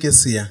Chineke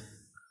si ya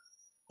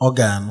ọ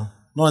ga-anụ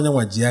na onye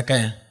nwa ji aka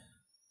ya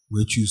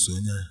wee choose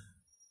onye ahụ.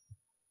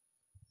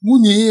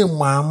 Nwunye ya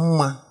ma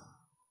mma,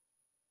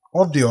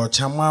 ọ dị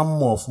ọcha ma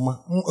mma ọfụma,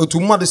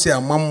 otu mmadụ si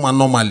ama mma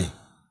normally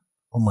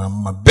ọ ma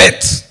mma,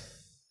 bet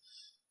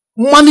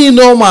mma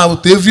niile ọ ma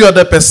with every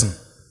other person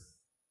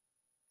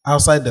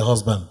outside the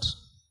husband.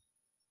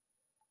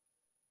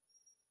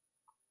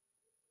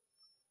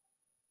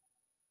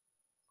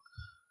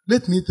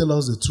 Let me tell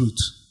us the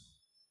truth.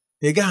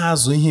 Ị gaghị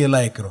azụ ihe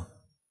ịlaikịrọ.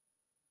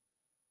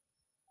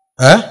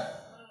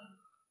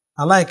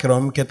 Alaikịrọ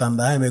m nkịta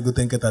ndị ahụ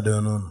emegote nkịta dị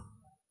ọnụ.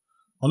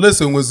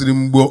 Unless o nweziri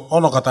mgbe ọ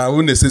nọkọta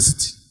ahụ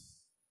necessity.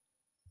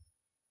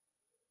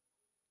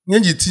 Nye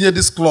ji tinye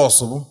this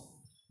clause bụ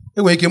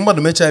enwere ike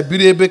mmadụ mechaa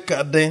biri ebe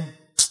ka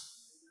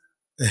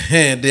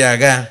dị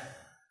aga.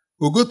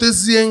 O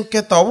gotezie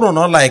nkịta ọ bụrụ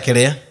na ọ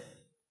laikịrị ya.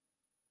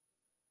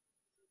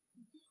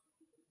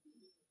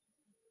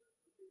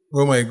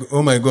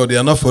 Oh my God, you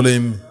are not following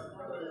me.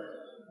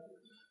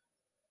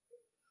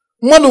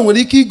 Mmadụ nwere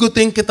ike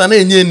igote nkịta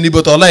na-enye nri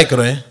but ọ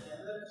laikịrị ya.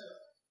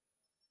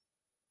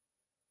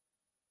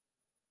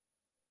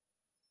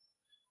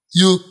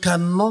 You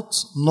cannot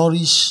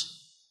nourish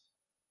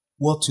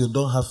what you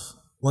don't have,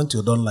 what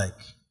you don't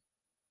like.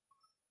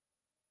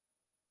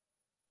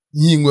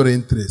 You nwere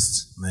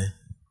interest,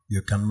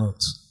 you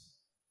cannot.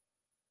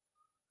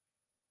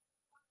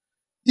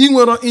 You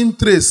nwere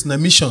interest na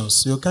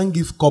missions, you can't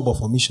give kobo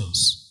for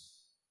missions.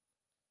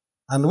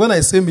 And when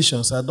I say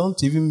missions, I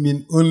don't even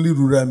mean only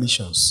rural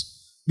missions.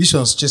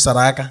 Missions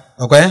chesara aka,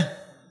 okay?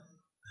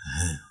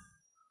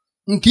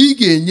 Nke ị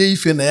ga-enye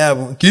ife na ya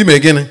bụ nke ime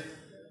gịnị?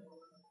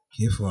 Ka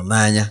ịfụ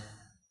n'anya.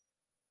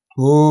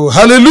 Oh,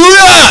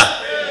 hallelujah!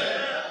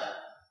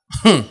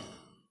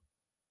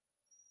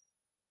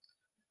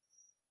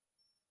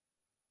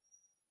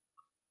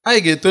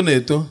 Anyị ga-eto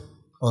na-eto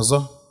ọzọ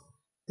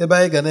ebe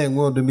anyị ga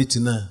na-enwe ọdụ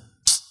mitin a.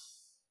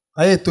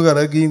 Anyị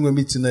etoghara gị inwe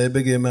mitin ebe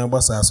ga-eme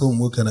agbasa asọ ụmụ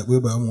nwoke na-akpọ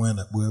ebe a, ụmụ nwaanyị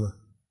na-akpọ ebe a.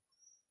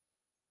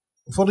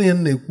 Ụfọdụ ihe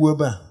na-ekwu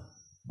ebe a,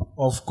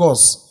 of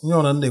course, ihe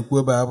ọra na-ekwu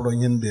ebe a bụrụ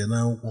ihe ndị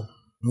n'akwụkwọ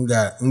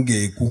m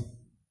ga-ekwu.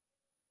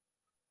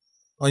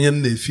 Onye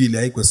na-efili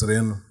anyị kwesịrị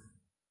ịnụ.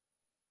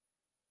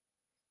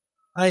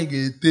 Anyị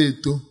ga-eto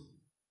eto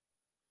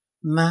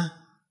na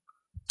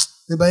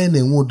ebe anyị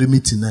na-enwe ụdị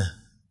mitin a.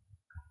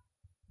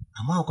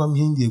 Amakwa m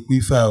ihe m ga-ekwu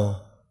ife ahụ.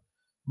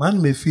 Ma ana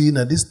m efi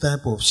na this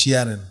type of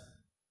sharing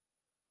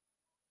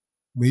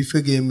mgbe ife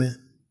ga-eme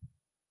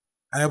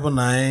anyị bụ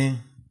na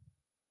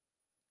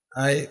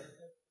anyị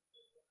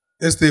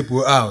step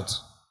out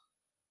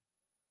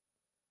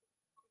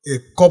a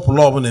couple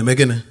of na-eme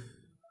gịnị?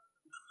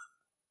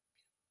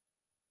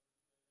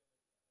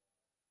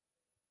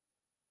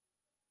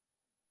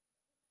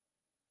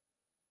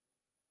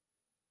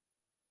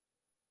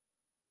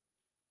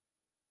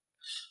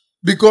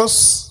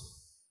 Because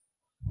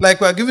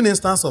like we are giving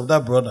instance of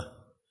that brother.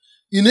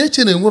 In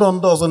eche na enwere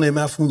ndị ọzọ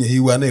na-eme afọ nwunye ha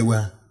iwe na-ewe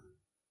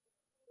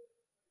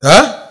ha.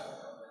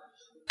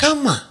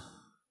 Kama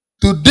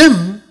to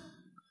them,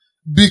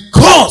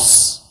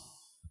 because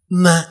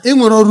na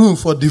enwere room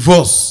for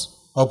divorce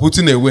or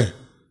putting away,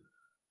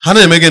 ha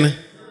na-eme gịnị?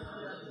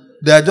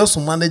 They are just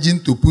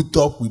managing to put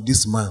up with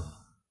this man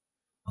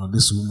or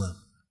this woman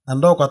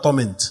and all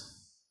torment.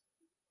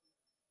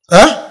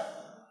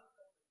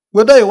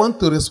 Whether you want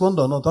to respond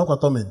or not, ọkwa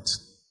torment.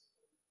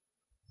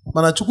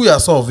 Mana Chukwu ya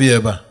solve ya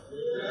ebe a.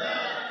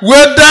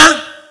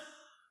 Whether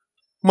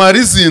ma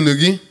reason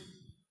gị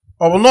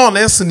ọ bụ na ọ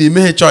na-esi na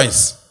imeghe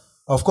choice.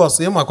 Of course,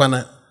 ị makwa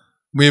na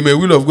ma ime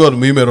will of God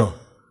ma imero.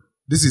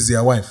 This is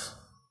your wife.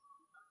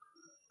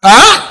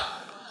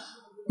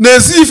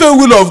 Na-esi ife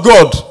will of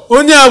God.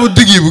 Onye a bụ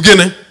di gị bụ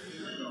gịnị?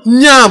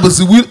 Nye a bụ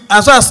si will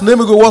as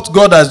na-emego what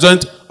God has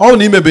joined. Ọ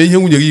na imebe ihe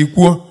nwunye gị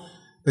kwuo.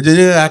 Ejenye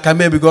gị aka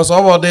mee because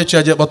ọ bụ ọdị echi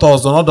eje kpọta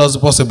ọzọ. Not does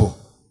possible.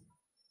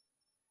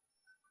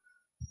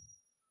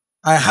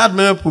 I had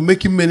many people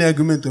making many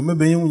arguments.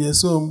 Maybe ihe nwunye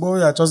so mgbe ọ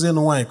ya achọzi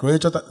ịnụ nwaanyị ka onye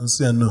chọta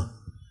nsị ya no.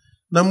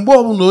 Na mgbe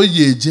ọ bụla o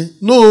yi eje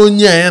na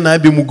onye a ya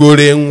na-abịa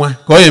mugore nwa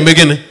ka ọ ya eme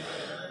gịnị?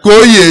 Ka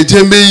o yi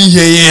eje mee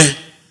ihe ya.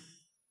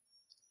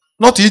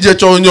 Not ije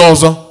chọọ onye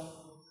ọzọ.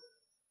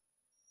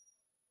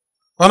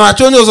 Ọ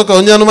na-achọ onye ọzọ ka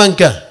onye anụma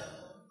nke a.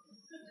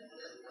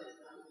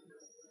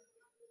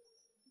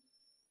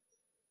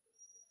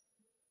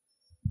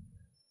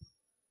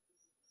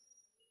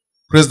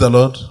 Praise the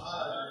Lord.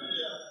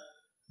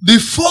 The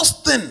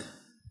first thing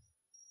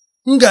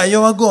m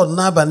ga-ayọwa God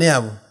n'abalị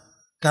a bụ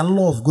can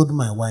love good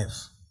my wife.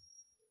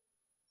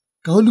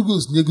 Ka Holy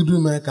Ghost nyegodu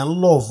m can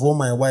love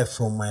my wife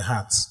from my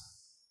heart.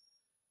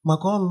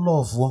 Maka ọ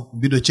love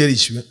bido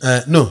cherish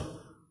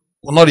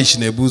nourish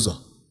na-ebu ụzọ.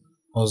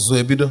 Ọzọ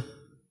ebido.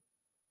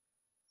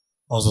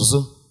 Ọzụzụ.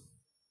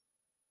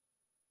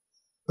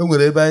 E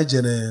nwere ebe anyị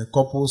jere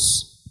couples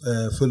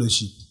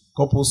fellowship,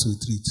 couples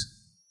retreat.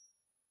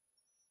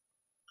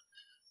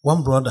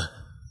 One brother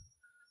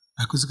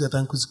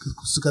akụzikata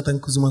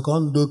nkụzi maka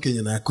ndị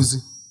okenye na-akụzi.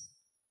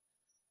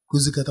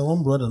 Kụzikata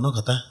one brother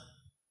nọkọta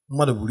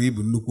mmadụ buru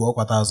ibu nnukwu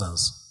ọkwa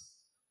thousands.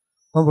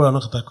 One brother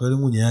nọkọta ka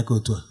nwunye ya aka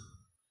otu a.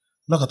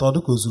 Nọkọta ọ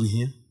dịka o zuru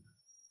ihe.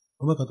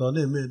 O mekọta ọ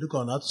na-eme dịka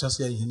ọ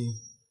na-atụchasị ya ihe niile.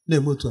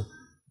 Na-eme otu a.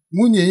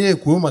 Nwunye ya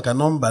ekwuo maka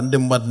nọmba ndị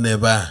mmadụ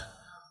n'ebe a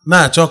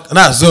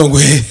na-azụ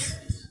onwe.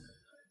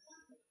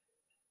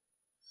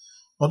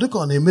 Ọ dịka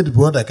ọ na-eme the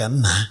brother ka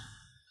nna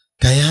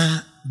ka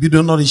ya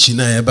bido Nourishing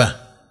na ebe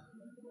a.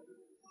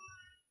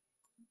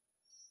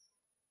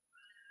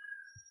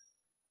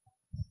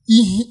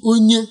 Ihe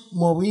onye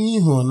maọbụ ihe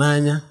ịhụrụ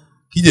n'anya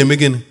ka ị ga-eme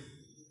gịnị?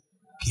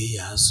 Ka ị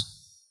ya azụ.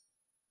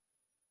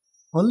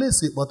 Unless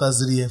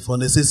kpọtaziri ya for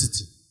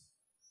necessity.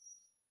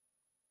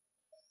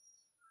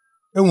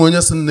 Enwe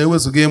onye sị na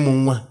ewezuga ịmụ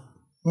nwa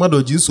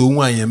mmadụ ji so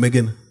nwaanyị eme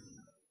gịnị?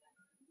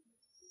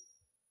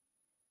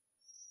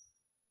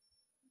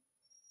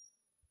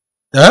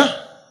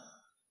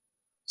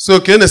 So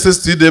ka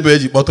necessity dị ebe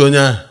eji kpọta onye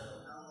ahụ.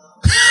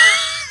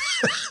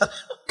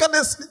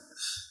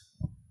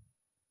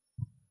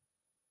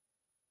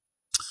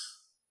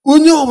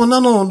 Onye ọbụla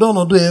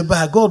n'ọnọdụ ebe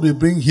a, God will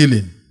bring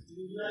healing.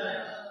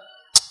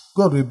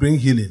 God will bring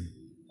healing.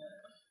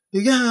 Ị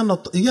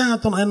gaghị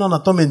atọ na ịnọ na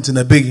torment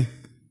na be gị.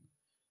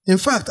 In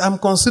fact, I'm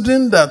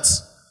considering that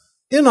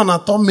ịnọ na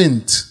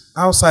torment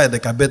outside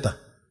ka better.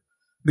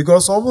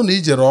 Because ọ bụrụ na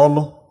ị jere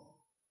ọlụ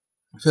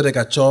fere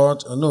ka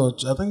church, no,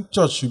 I think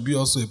church should be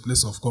also a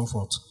place of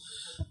comfort.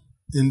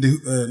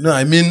 No,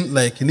 I mean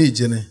like in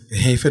ijene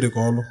fere ka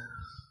ọlụ.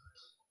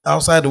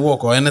 Outside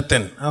work or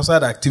anything,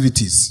 outside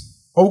activities.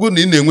 Ọ bụrụ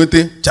na ị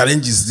na-enweta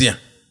challenges there.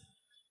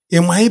 Ị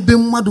ma ebe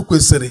mmadụ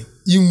kwesịrị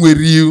inwe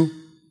real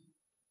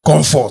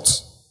comfort,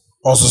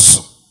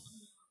 ọzụzụ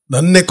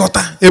na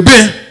nnekọta ebe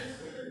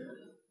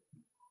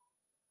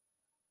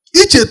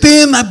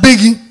ichete na be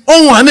gị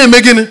ọnwụ a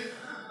na-eme gịnị?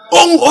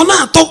 Ọ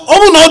na-atọ ọ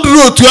bụ na ọ dụrụ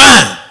otu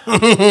ahụ.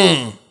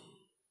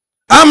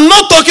 I'm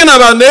not talking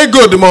about na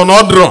ego dị ma na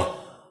ọ dụrụ.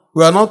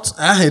 We are not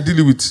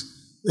dealing with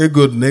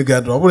ego na ego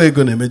adụrụ. Ọ bụrụ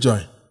ego na-eme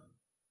joy.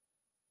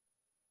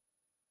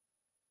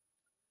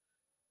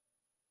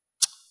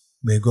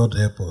 May God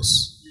help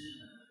us.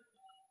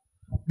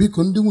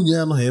 Biko ndị nwunye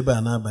ya anọghị ebe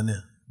a n'abalị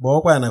a,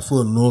 gbawakwa ya na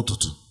phone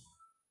n'ụtụtụ.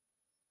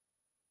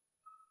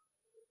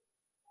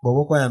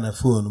 Gbawakwa ya na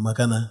phone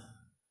maka na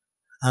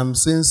I'm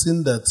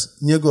sensing that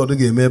nye God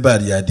ga-eme ebe a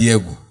ya dị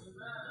egwu.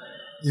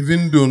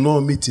 Even though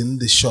no meeting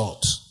the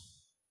short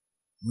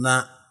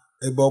na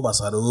ebe ọ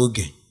gbasara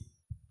oge.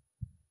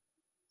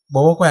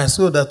 Gbawakwa ya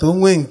so that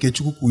onwe nke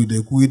Chukwu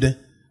kwuide.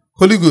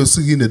 Holy Ghost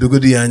gị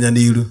na-edogodi ya anya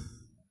n'iru.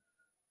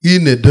 Ị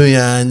na-edo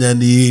ya anya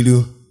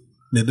n'iru,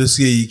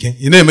 na-edosie ya ike.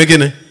 Ị na-eme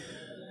gịnị?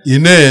 Ị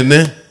na-ene.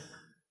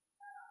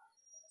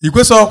 Ị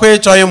kwesịrị ọkwa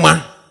ịchọ ịma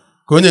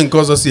ka onye nke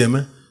ọzọ si eme.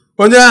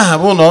 Onye aha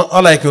bụ na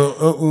ọ like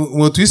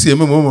otu isi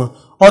eme ma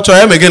ọ chọọ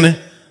ya eme gịnị?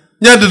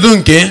 Nye dudu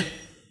nke.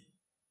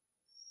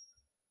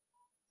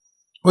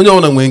 Onye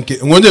ọbụla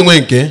nwe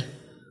nke.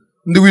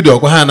 Ndị widow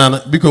kwa ha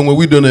na biko nwe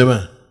widow n'ebe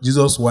a.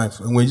 Jesus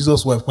wife, nwe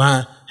Jesus wife kwa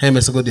ha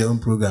emesigo their own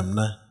program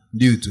na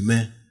ndị utu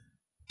mee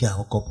ka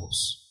ahụ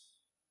couples.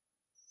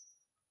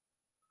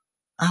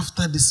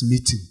 After this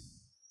meeting,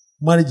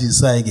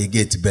 marriages are going to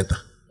get better.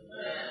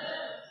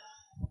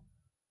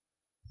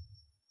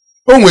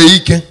 O nwere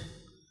ike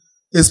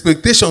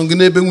expectation gị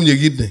n'ebe nwunye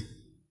gị dị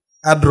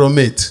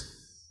adromate.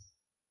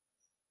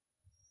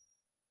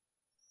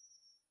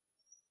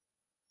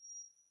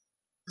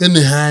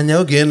 Ene ha anya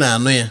oge ị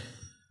na-anụ ya.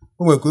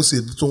 O nwere ka o si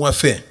edutu nwa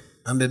fair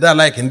and they die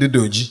like in the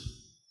doji.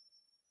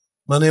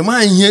 Man,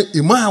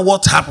 am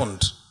what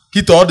happened?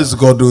 Kit all this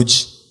God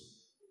doji.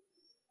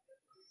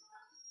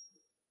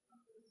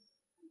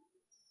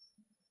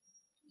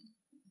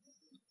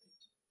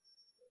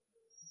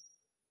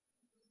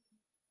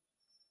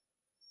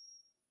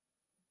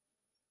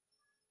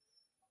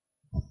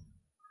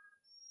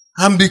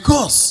 And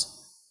because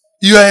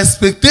your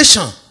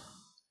expectation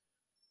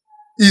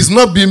is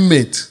not being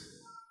met,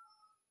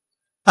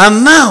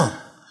 and now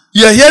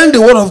you are hearing the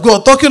word of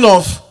God talking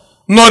of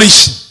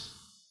nourishing.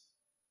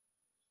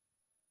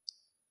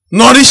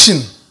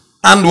 Nourishing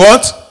and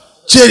what?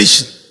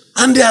 Cherishing.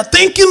 And they are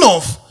thinking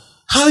of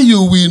how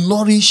you will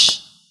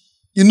nourish.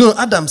 You know,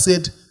 Adam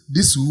said,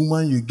 this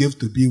woman you gave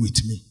to be with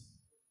me.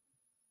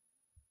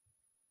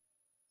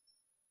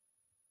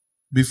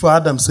 Before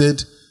Adam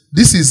said,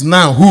 this is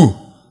now who?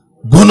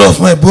 Bone of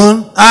my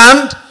bone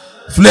and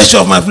flesh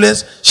of my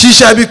flesh. She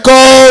shall be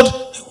called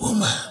a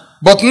woman.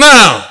 But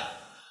now,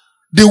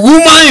 the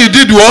woman you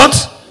did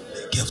what?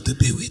 You gave to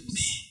be with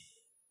me.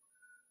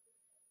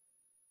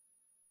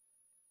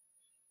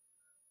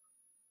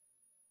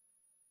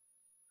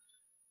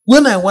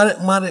 When I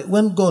married,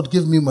 when God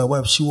gave me my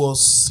wife, she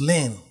was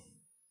slain.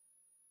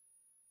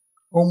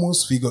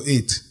 Almost figure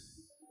 8.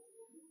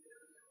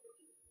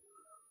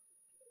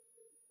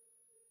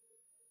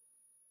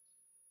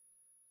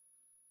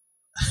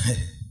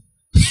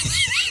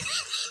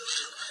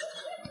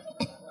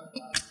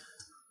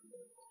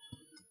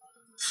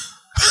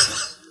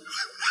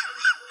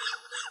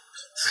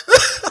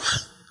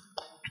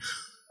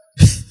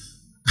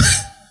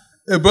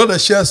 A brother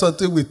shared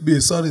something with me,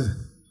 sorry,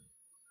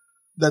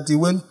 that he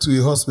went to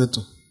a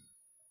hospital.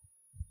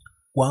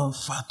 One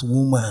fat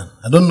woman,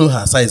 I don't know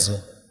her size.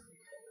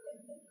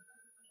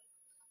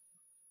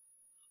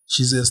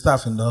 She's a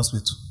staff in the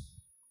hospital.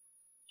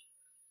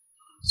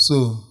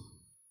 So,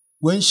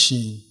 when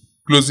she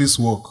closes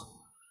work,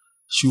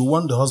 she will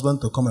want the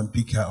husband to come and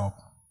pick her up.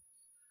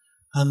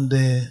 And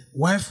the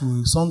wife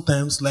will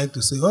sometimes like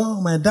to say, oh,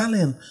 my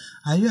darling,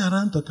 are you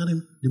around to carry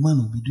me? The man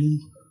will be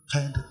doing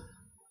kind.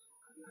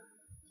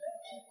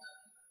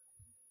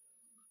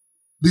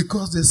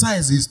 Because the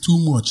size is too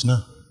much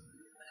now.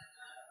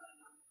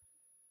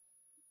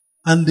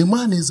 And the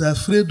man is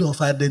afraid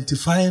of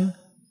identifying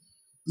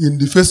in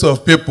the face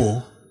of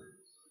people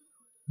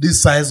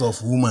this size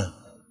of woman.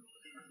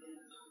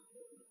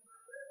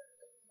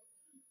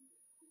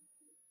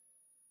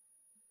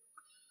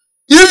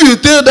 If you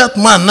tell that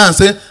man now,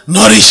 say,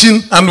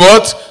 nourishing and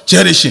what?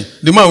 Cherishing.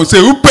 The man will say,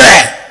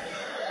 Upe!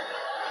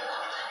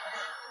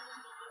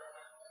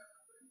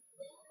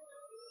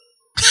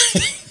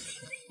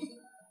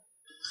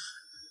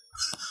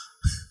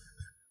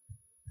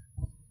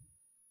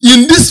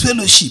 In this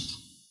fellowship,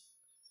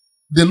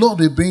 the Lord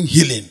will bring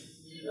healing.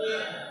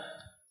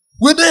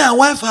 Whether your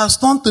wife has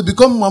turned to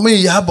become Mama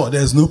Yabo,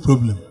 there is no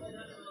problem.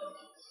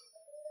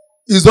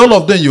 Is all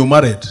of them you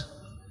married?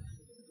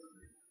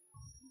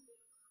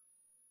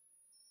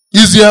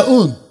 Is your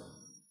own,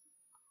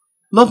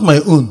 not my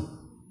own.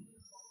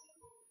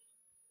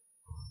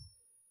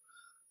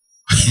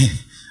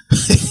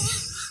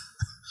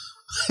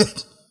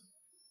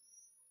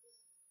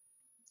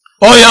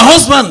 Or your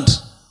husband.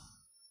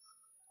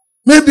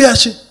 Maybe I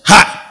should.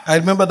 Ha! I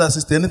remember that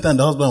sister, anytime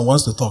the husband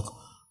wants to talk,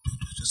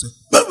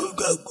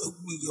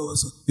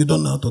 you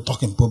don't know how to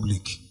talk in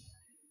public.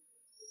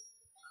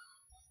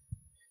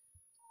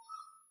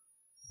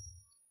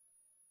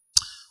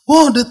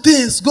 One of the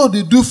things God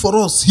will do for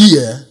us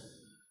here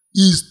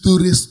is to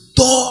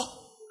restore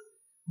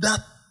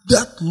that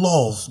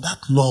love, that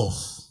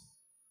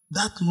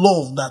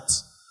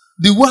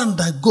the one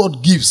that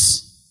God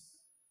gives.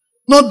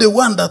 Not the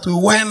one that we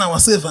whine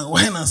ourselves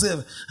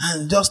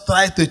and just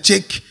try to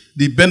check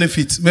the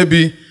benefits.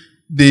 Maybe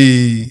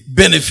the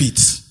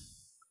benefits.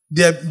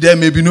 There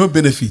may be no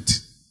benefit.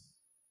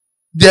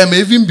 There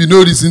may even be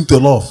no reason to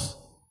love.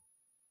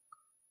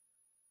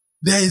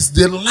 There is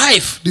the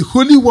life, the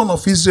Holy One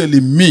of Israel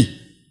in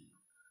me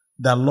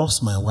that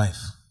loves my wife.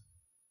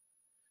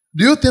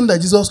 Do you think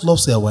that Jesus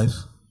loves your wife?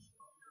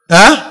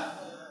 Huh?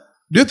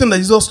 Do you think that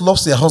Jesus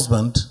loves your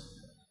husband?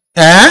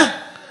 Huh?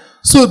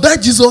 So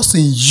that Jesus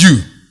in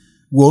you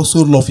will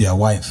also love your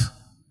wife.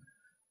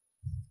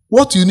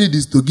 What you need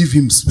is to give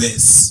him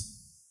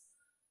space.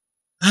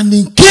 And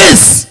in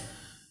case,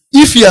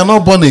 if you are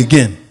not born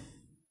again,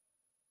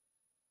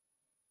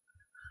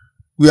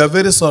 we are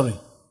very sorry.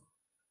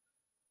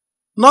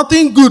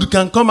 Nothing good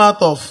can come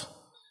out of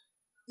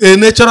a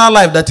natural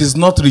life that is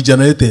not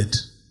regenerated.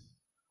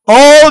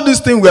 All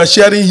these things we are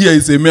sharing here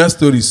is a mere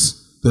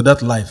stories to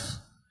that life.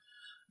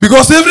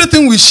 Because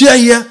everything we share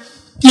here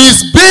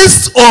is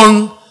based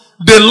on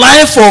the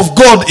life of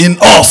God in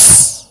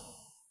us.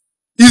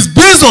 It's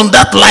based on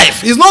that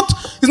life. It's not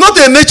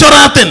a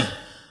natural thing.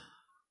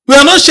 We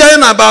are not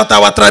sharing about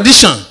our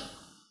tradition.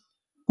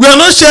 We are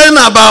not sharing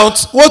about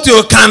what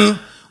you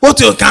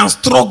can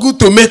struggle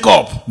to make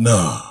up.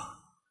 No.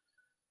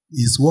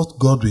 It's what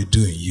God will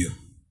do in you.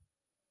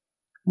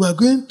 We are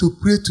going to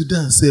pray today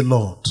and say,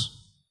 Lord,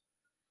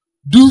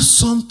 do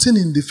something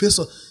in the face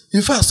of...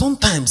 In fact,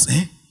 sometimes,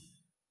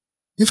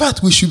 in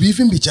fact, we should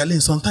even be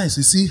challenged. Sometimes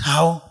you see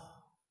how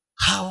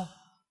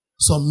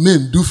some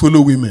men do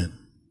follow women.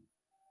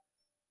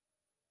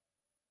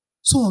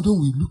 Some of them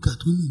will look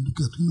at women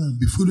and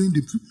be following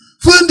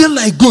them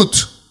like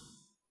goat.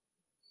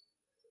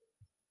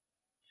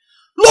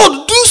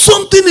 Lord, do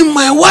something in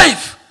my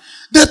wife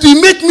that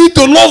will make me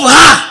to love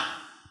her.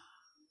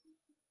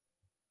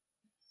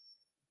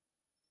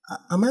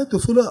 Am I to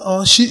follow her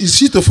or is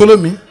she to follow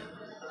me?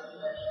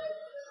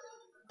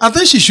 I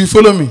think she should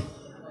follow me.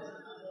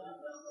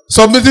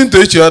 Submitting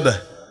to each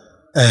other.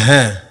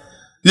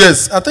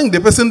 Yes, I think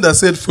the person that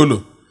said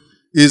follow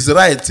is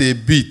right a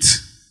bit.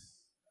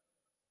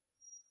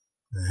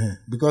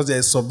 Because they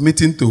are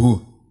submitting to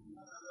who?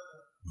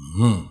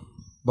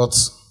 But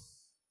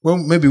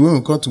maybe when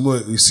we come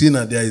tomorrow, we see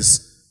that there is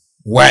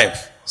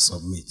wife,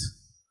 submit.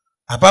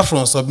 Apart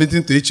from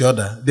submitting to each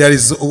other, there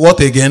is what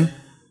again?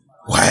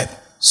 Wife,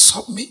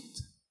 submit.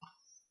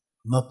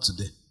 Not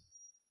today.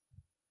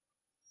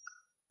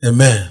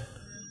 Amen.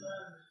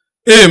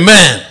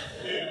 Amen.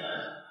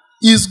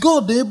 Is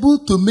God able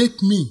to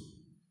make me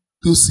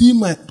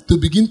to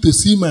begin to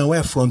see my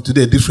wife from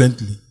today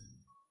differently?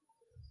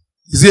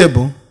 Is he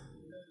able?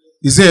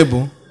 Is he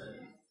able?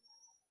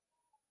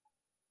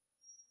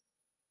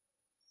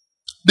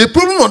 The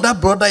problem of that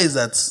brother is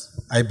that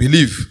I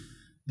believe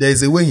there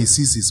is a way he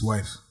sees his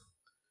wife.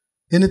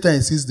 Anytime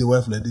he sees the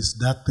wife like this,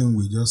 that thing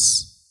will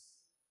just,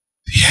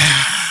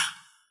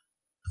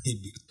 he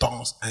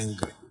becomes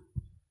angry.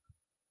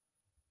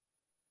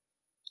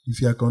 If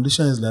your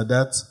condition is like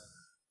that,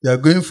 you are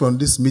going from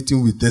this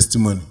meeting with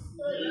testimony.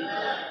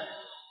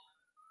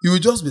 You will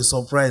just be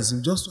surprised. You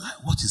will just,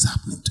 what is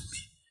happening to me?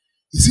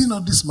 Is it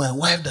not this my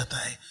wife that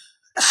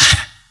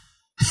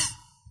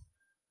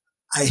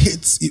I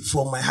hate it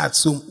from my heart?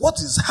 So what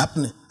is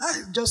happening?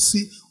 I just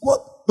see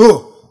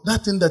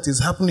that thing that is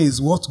happening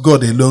is what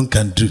God alone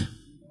can do.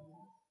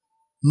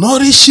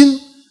 Nourishing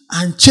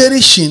and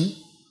cherishing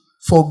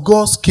for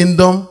God's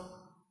kingdom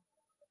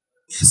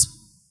is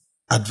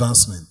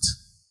advancement.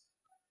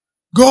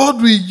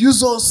 God will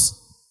use us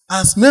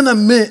as men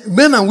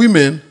and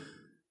women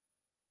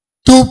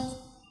to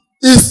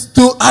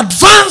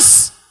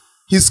advance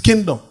His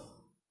kingdom.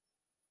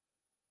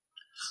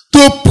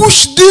 To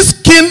push this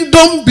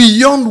kingdom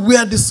beyond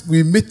where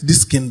we meet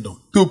this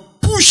kingdom. To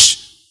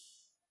push.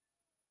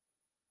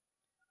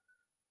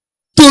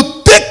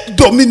 To take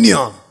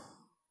dominion.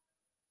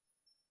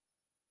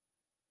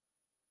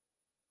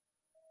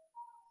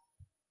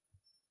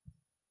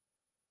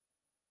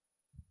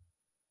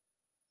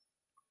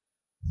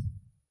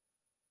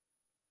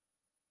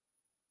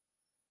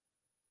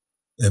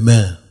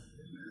 Amen.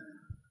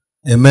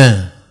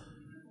 Amen.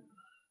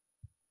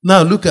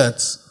 Now look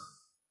at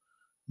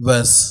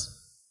verse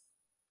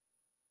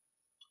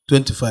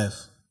 25.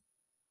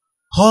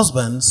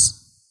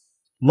 Husbands,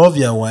 love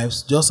your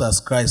wives just as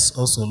Christ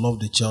also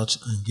loved the church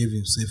and gave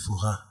himself for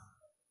her,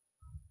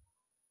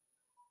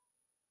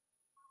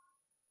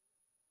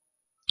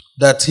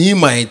 that he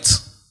might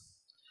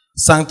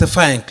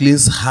sanctify and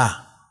cleanse her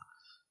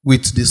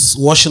with this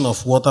washing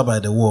of water by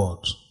the word,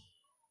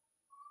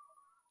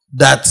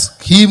 that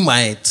he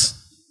might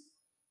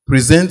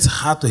present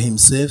her to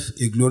himself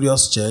a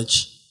glorious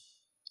church,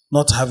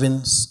 not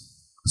having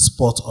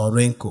spot or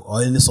wrinkle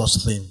or any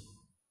such thing,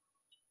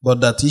 but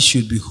that he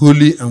should be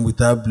holy and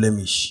without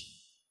blemish.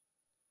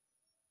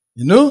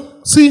 You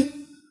know, see,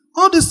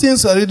 all these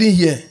things are reading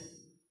here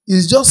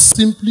is just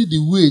simply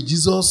the way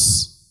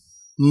Jesus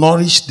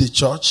nourished the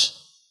church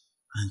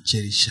and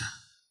cherished her.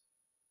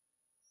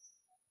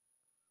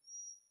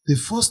 The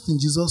first thing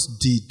Jesus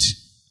did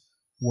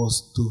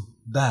was to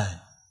die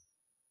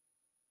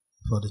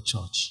for the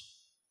church.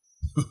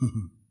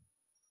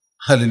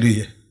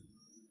 Hallelujah.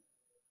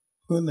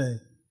 When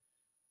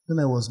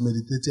I was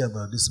meditating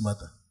about this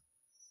matter,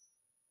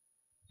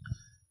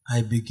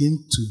 I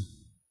begin to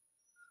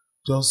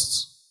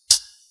just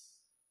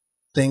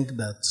think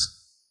that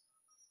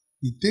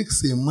it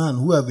takes a man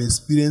who have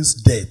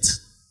experienced death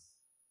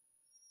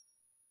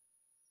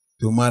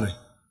to marry.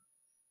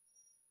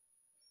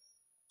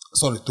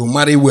 To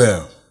marry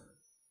well.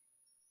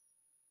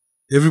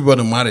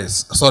 Everybody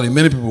marries.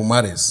 Many people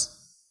marries.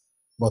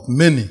 But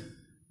many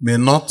may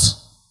not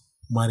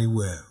marry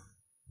well.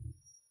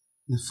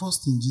 The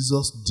first thing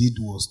Jesus did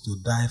was to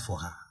die for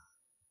her.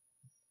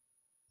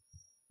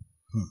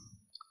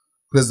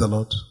 Praise the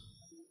Lord.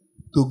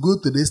 To go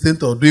to the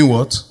extent of doing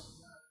what?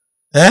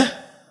 Die for her.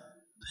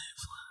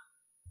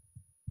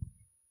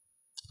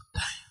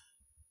 Die.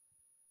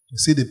 You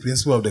see the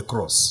principle of the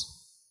cross.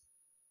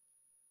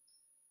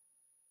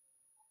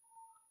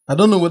 I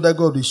don't know whether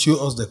God will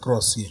show us the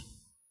cross here.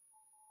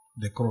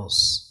 The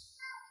cross.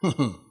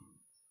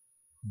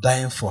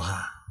 Dying for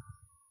her.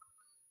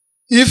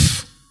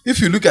 If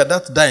you look at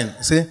that dying,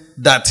 say,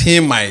 that he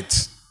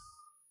might.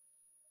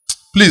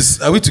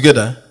 Please, are we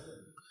together?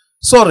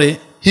 Sorry,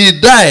 he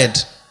died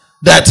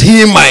that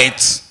he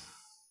might.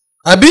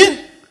 Abi?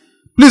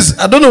 Please,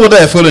 I don't know whether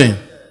you're following.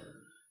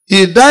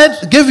 He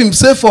died, gave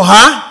himself for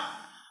her.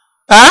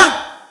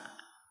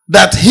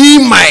 that he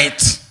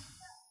might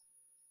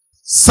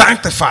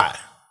sanctify.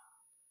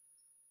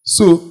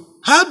 So,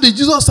 how did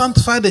Jesus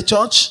sanctify the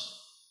church?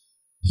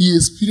 He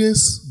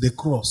experienced the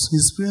cross. He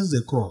experienced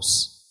the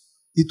cross.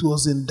 It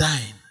was in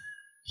dying.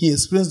 He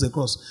experienced the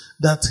cross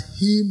that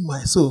he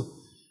might. So,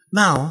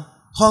 now,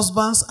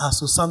 husbands are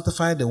to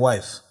sanctify the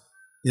wife.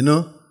 You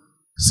know?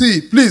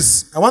 See,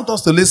 please, I want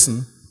us to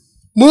listen.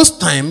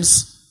 Most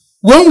times,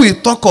 when we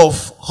talk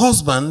of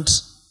husband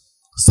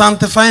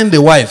sanctifying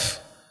the wife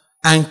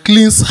and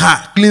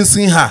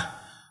cleansing her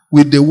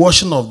with the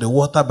washing of the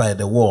water by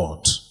the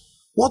word,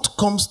 what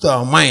comes to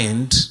our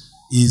mind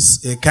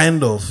is a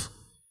kind of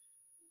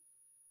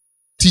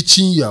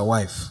teaching your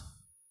wife.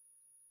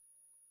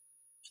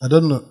 I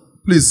don't know.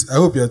 Please, I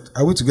hope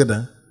are we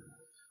together?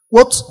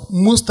 What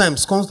most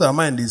times comes to our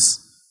mind is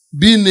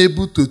being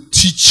able to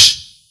teach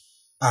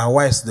our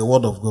wives the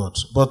word of God.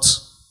 But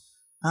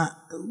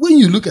when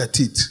you look at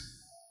it,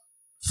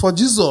 for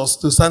Jesus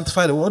to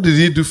sanctify the word, what did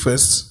he do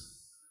first?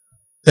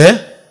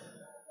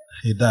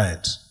 He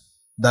died.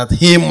 That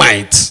he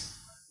might.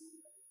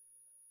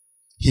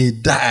 He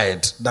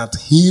died that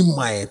he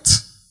might.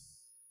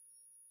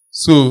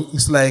 So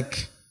it's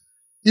like,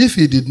 if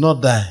he did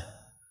not die,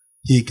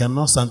 he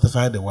cannot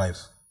sanctify the wife.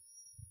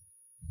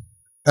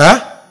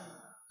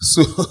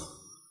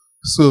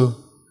 So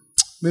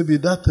maybe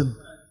that thing.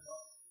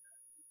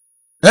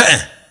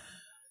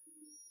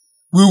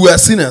 We were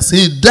sinners.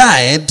 He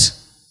died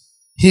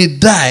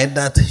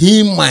that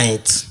he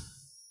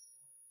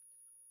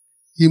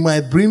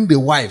might bring the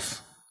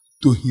wife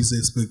to his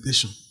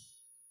expectation.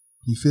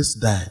 He first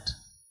died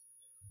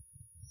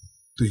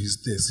to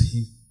his taste.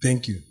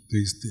 Thank you to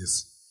his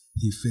taste.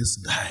 He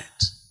first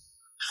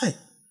died.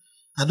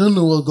 I don't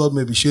know what God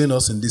may be showing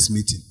us in this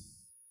meeting.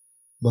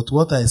 But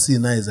what I see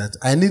now is that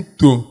I need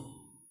to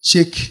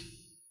check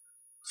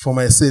for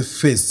myself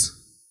first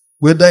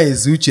whether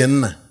it's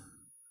Uchenna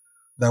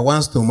that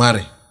wants to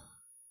marry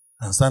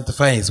and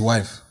sanctify his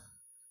wife.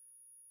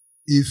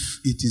 If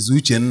it is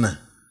Uchenna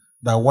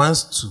that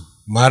wants to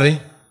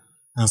marry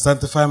and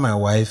sanctify my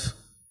wife,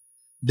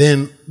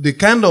 then the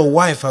kind of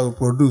wife I will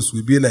produce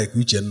will be like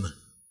Uchenna.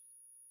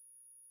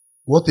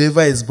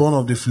 Whatever is born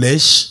of the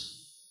flesh,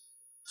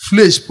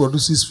 flesh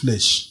produces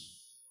flesh.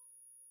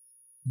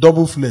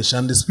 Double flesh,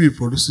 and the spirit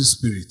produces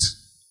spirit.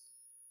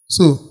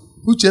 So,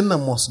 Uchenna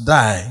must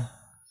die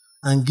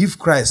and give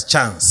Christ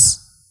chance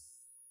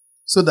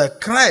so that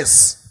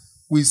Christ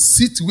will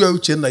sit where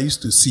Uchenna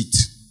used to sit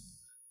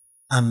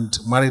and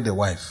marry the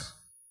wife.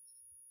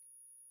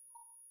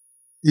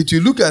 It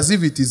will look as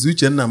if it is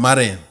Uchenna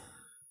marrying.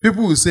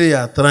 People will say you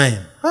are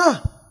trying.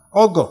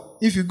 Ogo.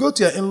 If you go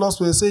to your in-laws,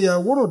 will say you are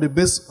one of the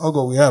best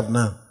Ogo we have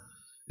now.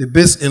 The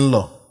best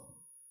in-law.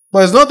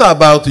 But it's not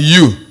about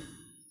you.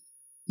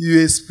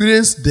 You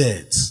experience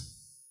death.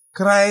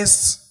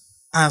 Christ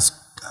has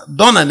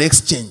done an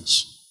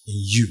exchange in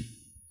you.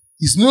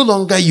 It's no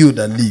longer you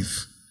that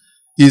live.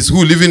 It's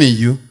who living in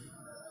you?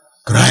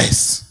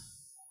 Christ.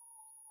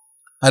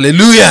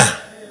 Hallelujah.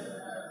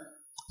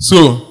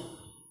 So,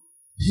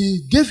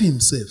 he gave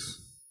himself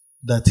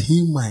that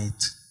he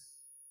might.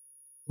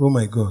 Oh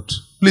my God.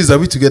 Please, are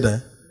we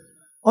together?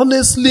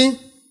 Honestly,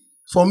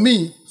 for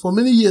me, for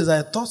many years,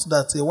 I thought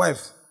that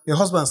a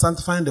husband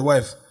sanctifying the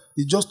wife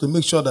is just to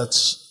make sure that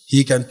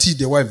he can teach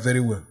the wife very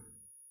well.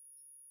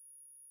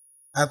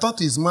 I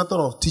thought it's a matter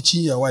of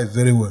teaching your wife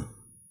very well.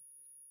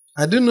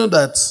 I didn't know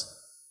that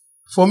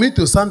for me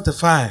to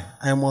sanctify,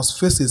 I must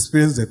first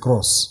experience the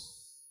cross.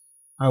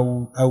 I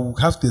will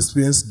have to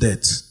experience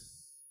death.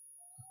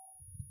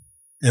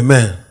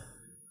 Amen.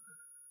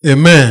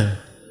 Amen.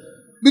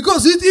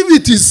 Because if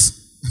it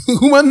is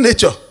human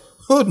nature,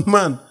 old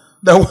man,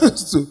 that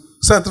wants to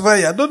sanctify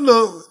you, I don't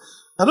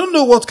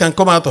know what can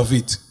come out of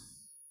it.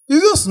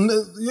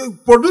 You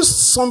produce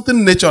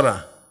something natural.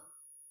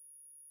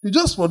 You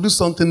just produce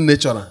something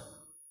natural.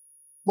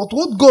 But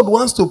what God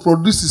wants to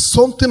produce is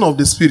something of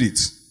the Spirit.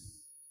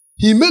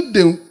 He made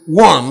them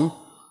one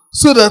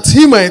so that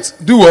he might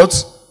do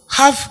what?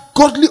 Have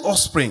godly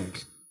offspring.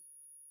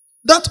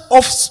 That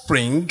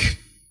offspring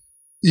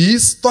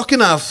is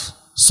talking of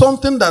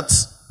something that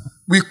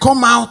will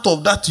come out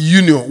of that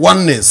union,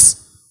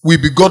 oneness, will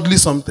be godly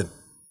something.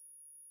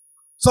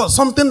 So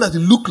something that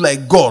will look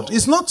like God.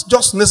 It's not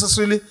just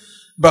necessarily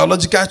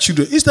biological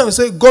children. Each time we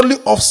say godly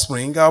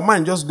offspring, our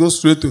mind just goes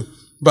straight to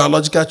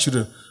biological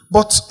children.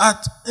 But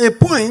at a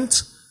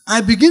point,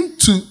 I begin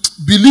to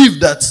believe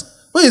that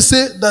when you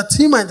say that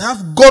he might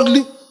have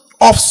godly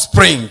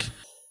offspring,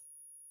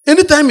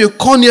 anytime you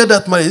come near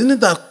that marriage, anything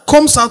that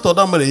comes out of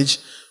that marriage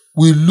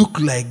will look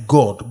like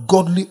God,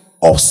 godly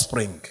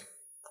offspring.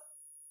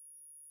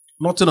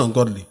 Nothing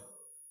ungodly.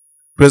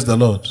 Praise the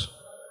Lord.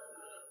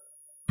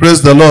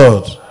 Praise the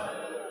Lord.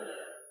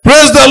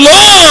 Praise the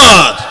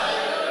Lord.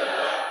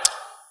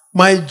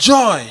 My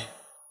joy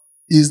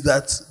is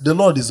that the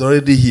Lord is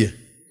already here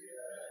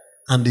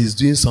and is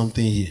doing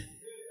something here.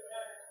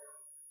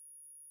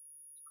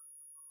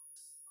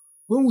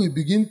 When we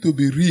begin to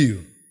be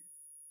real,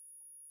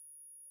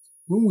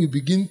 when we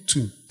begin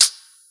to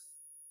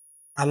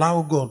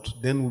allow God,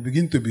 then we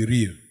begin to be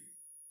real.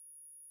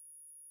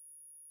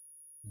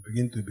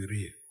 Begin to be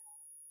real.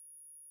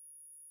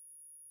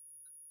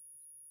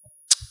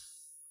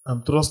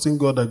 I'm trusting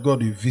God that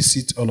God will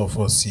visit all of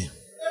us here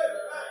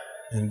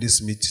in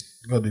this meeting.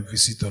 God will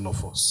visit all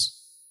of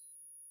us.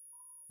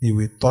 He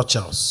will touch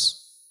us.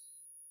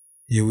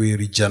 He will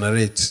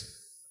regenerate.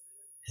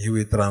 He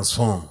will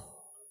transform.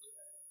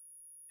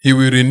 He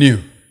will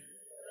renew.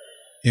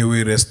 He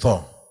will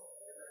restore.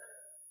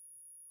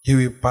 He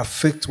will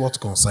perfect what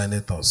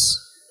concerneth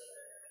us.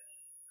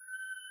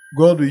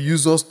 God will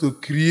use us to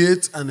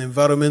create an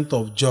environment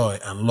of joy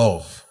and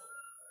love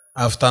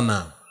after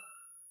now.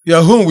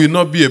 Your home will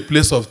not be a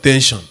place of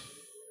tension,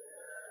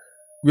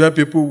 where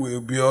people will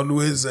be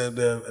always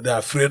they're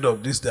afraid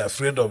of this, they're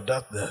afraid of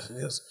that.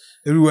 Yes,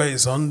 everywhere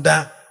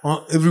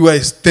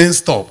is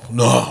tensed up.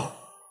 No,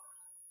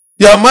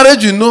 your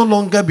marriage will no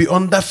longer be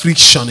under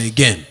friction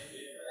again.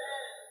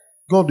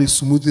 God is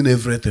smoothing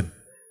everything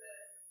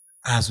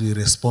as we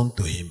respond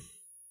to Him.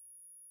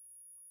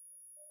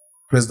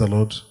 Praise the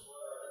Lord.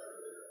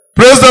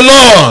 Praise the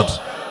Lord.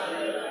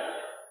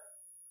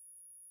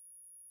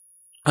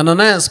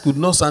 Ananias could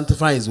not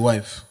sanctify his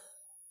wife.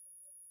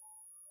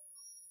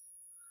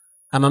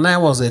 Ananias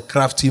was a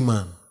crafty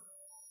man.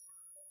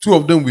 Two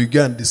of them will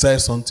go and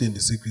decide something in the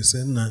secret.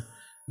 Say, nah,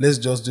 let's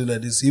just do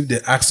like this. If they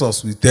ask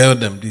us, we tell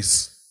them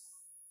this.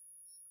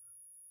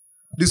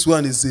 This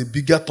one is a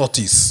bigger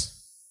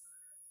tortoise.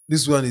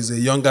 This one is a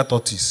younger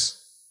tortoise.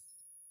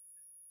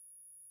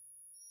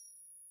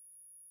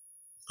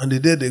 And the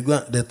day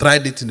they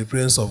tried it in the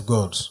presence of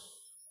God,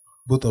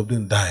 both of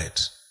them died.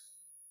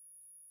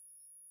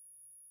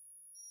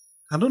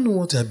 I don't know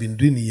what you have been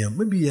doing here.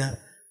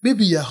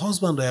 Maybe your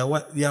husband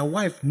or your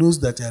wife knows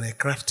that you are a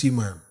crafty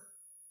man.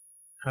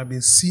 Have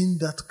been seeing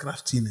that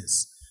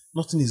craftiness.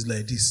 Nothing is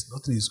like this.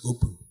 Nothing is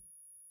open.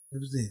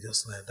 Everything is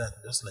just like that.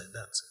 Just like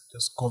that.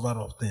 Just cover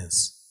up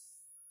things.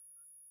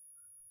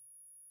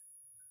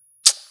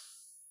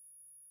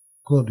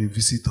 God will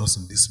visit us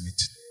in this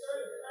meeting.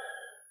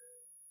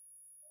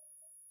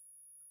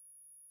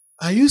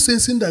 Are you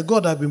sensing that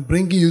God has been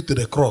bringing you to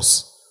the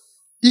cross?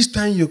 Each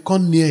time you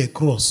come near a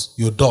cross,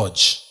 you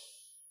dodge.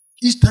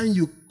 Each time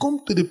you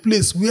come to the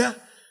place where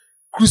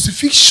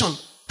crucifixion,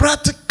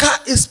 practical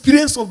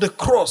experience of the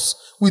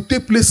cross will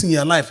take place in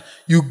your life,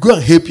 you go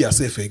and help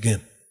yourself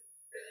again.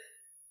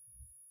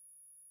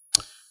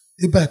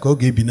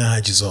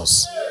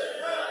 Jesus.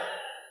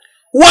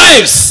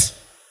 Wives,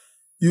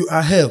 you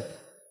are help.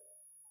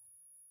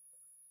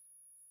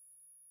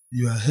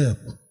 You are help.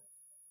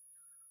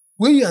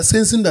 When you are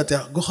sensing that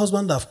your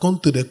husband have come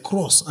to the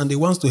cross and he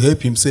wants to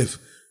help himself,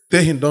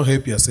 tell him, don't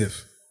help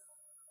yourself.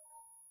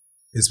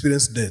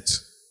 Experience death.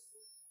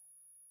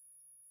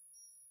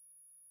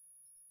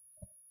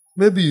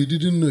 Maybe you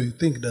didn't know. You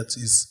think that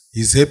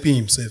he's helping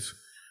himself.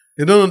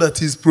 You don't know that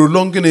he's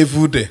prolonging a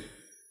evil day.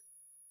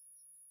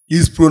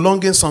 He's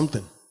prolonging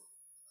something.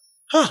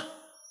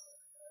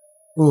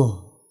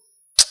 Oh,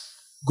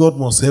 God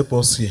must help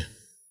us here.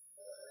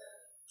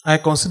 I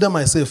consider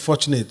myself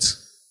fortunate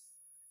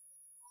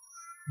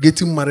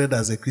getting married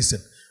as a Christian.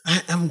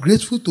 I am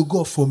grateful to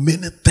God for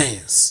many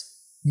things.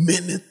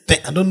 Many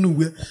things. I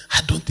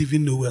don't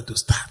even know where to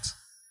start.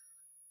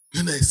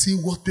 When I see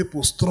what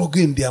people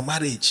struggle in their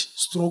marriage,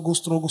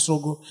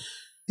 struggle.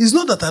 It's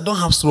not that I don't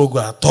have struggle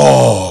at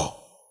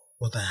all.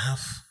 What I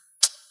have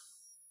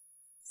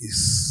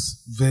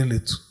is very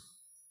little.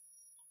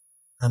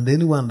 And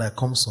anyone that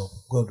comes up,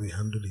 God will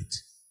handle it.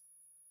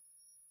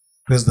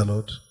 Praise the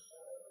Lord.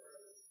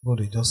 God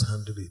will just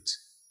handle it.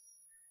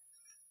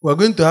 We're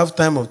going to have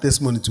time of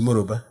testimony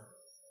tomorrow, but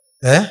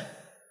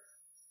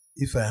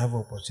if I have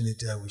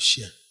opportunity, I will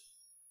share.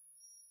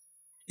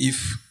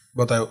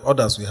 But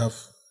others will have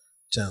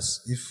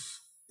chance.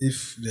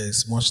 If there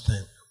is much time, I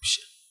will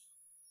share.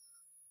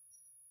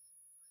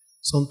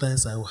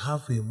 Sometimes I will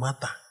have a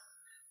matter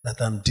that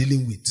I'm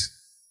dealing with.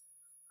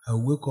 I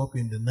will wake up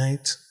in the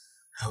night.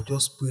 I will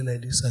just pray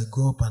like this. I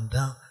go up and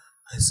down.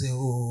 I say,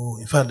 oh.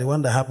 In fact, the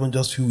one that happened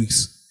just a few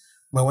weeks,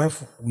 my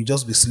wife will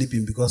just be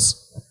sleeping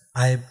because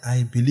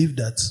I believe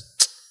that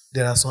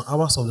there are some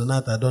hours of the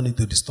night I don't need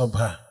to disturb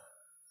her.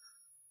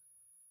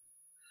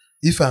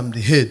 If I'm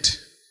the head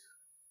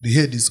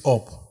is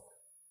up.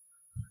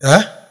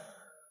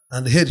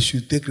 And the head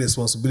should take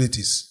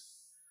responsibilities.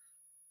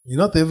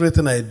 Not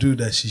everything I do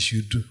that she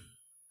should do.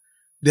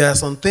 There are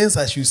some things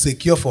I should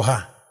secure for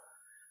her.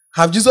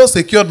 Have Jesus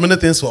secured many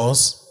things for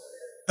us?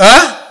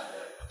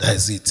 That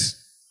is it.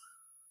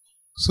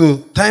 So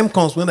time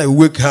comes when I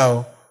wake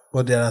her,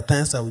 but there are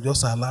times I will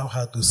just allow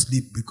her to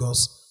sleep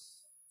because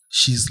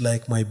she's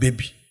like my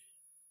baby.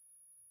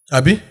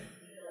 Abi?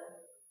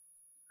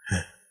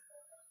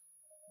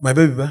 My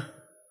baby,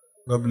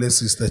 God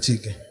bless you, Sister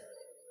Chike.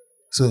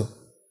 So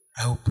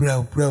I will pray, I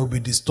will be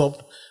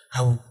disturbed.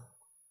 I will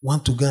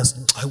want to go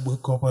and I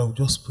wake up, I will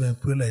just pray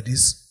like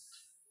this.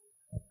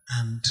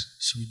 And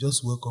she will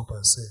just wake up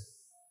and say,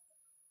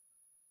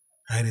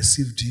 I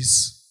received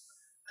this.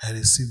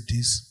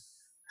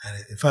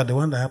 In fact, the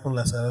one that happened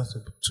last 2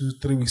 or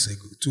 3 weeks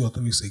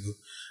ago,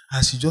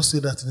 as she just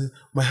said that,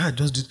 my heart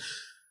just did.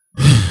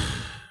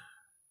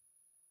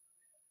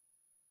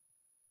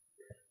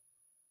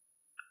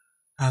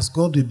 as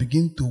God will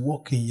begin to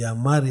work in your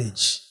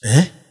marriage,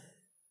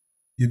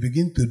 you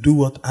begin to do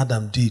what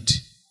Adam did.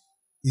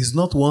 It's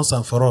not once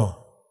and for all.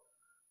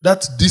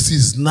 That this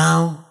is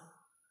now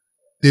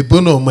the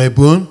bone of my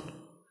bone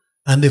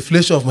and the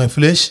flesh of my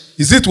flesh.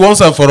 Is it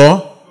once and for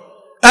all?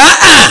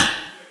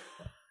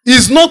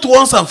 It's not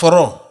once and for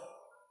all.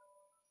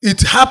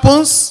 It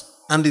happens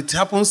and it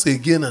happens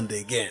again and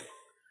again.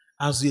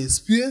 As you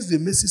experience the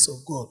mercies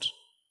of God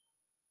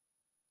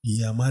in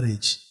your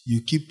marriage,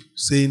 you keep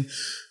saying,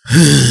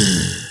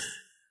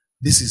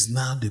 this is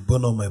now the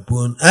bone of my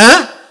bone. The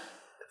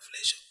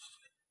flesh of my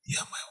flesh. You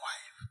are my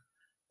wife.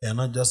 You are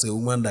not just a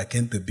woman that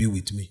came to be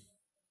with me.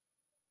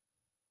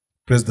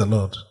 Praise the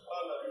Lord.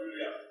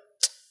 Hallelujah.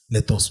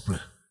 Let us pray.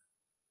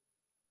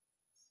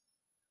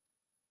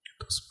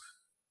 Let us pray.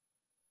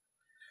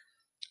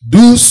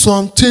 Do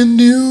something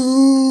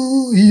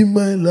new in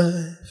my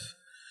life.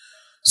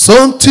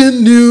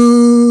 Something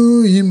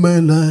new in my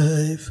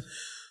life.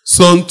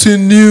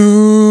 Something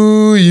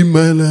new in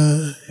my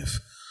life.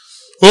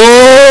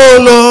 Oh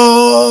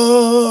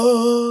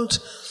Lord,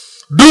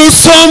 do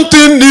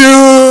something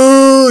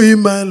new in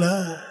my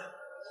life.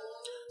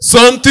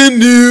 Something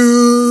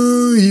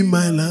new in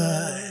my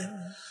life.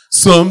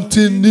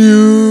 Something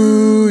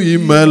new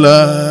in my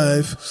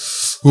life.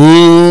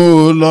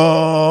 Oh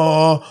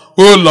Lord,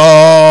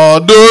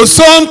 do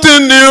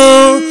something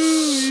new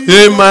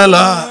in my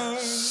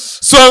life.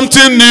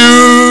 Something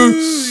new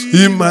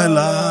in my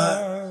life.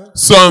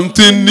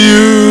 Something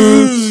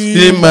new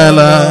in my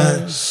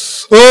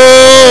life.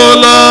 Oh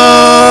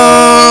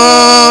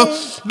Lord,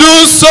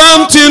 do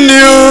something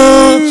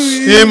new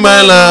in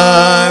my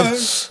life.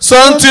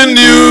 Something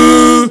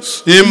new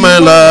in my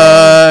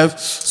life.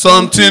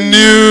 Something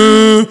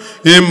new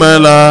in my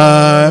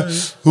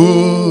life.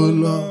 Oh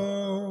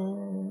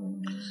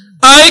Lord,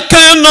 I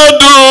cannot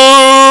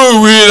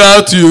do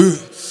without you.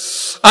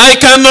 I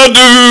cannot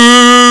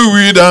do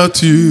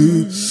without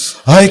you.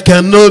 I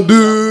cannot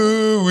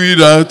do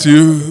without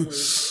you.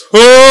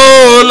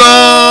 Oh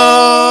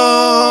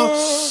Lord,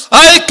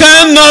 I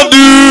cannot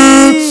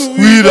do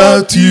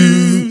without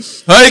you.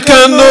 I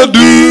cannot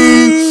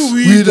do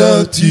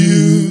without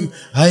you.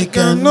 I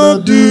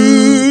cannot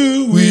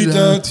do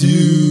without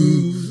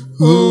you.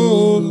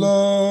 Oh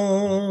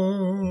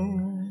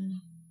Lord.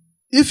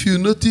 If you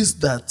notice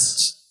that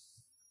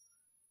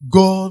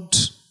God,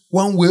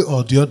 one way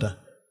or the other,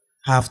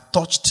 have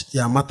touched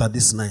your matter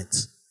this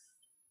night,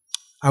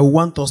 I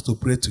want us to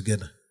pray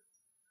together.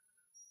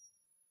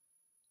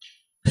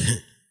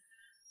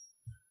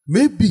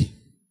 Maybe,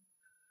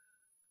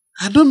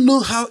 I don't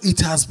know how it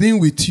has been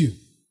with you.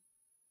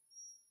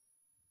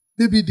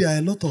 Maybe there are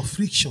a lot of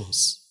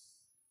frictions.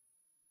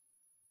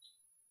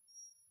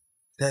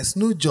 There's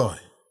no joy.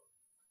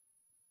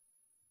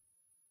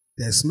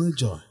 There's no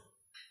joy.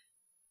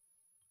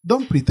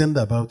 Don't pretend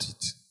about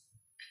it.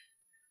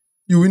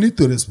 You will need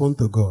to respond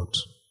to God.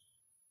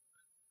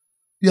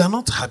 You are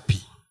not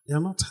happy. You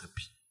are not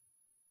happy.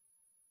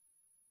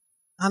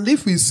 And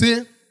if we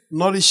say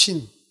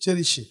nourishing,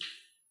 cherishing,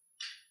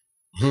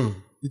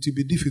 it will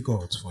be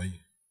difficult for you.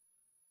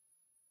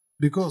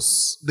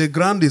 Because the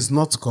ground is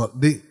not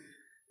called. The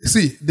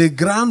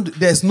ground,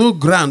 there's no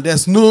ground,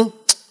 there's no.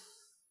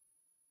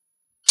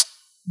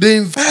 The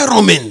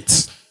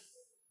environment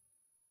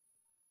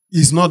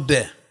is not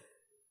there.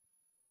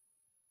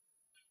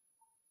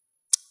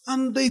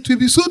 And it will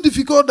be so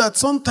difficult that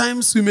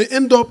sometimes we may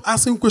end up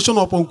asking question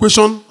upon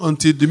question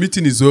until the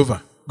meeting is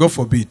over. God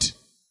forbid.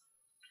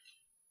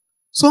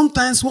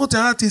 Sometimes what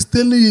your heart is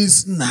telling you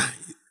is, nah,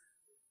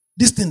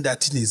 this thing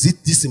is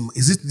it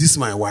this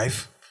my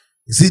wife?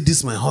 Is it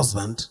this my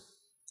husband?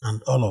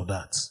 And all of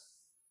that.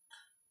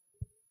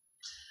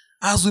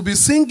 As we be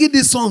singing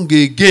this song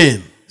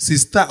again,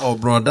 sister or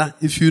brother,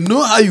 if you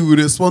know how you will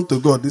respond to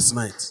God this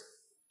night.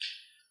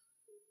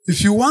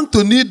 If you want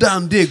to kneel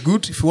down there,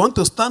 good. If you want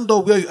to stand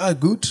up where you are,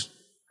 good.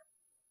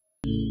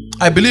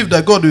 I believe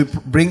that God will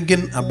bring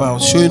in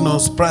about showing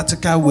us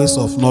practical ways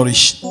of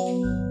nourishing.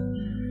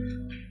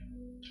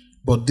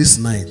 But this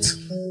night,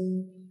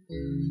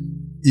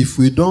 if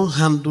we don't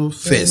handle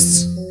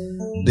first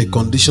the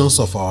conditions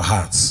of our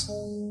hearts,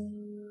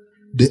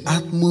 the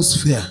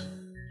atmosphere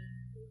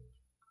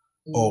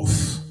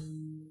of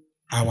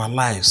our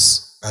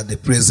lives at the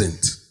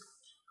present,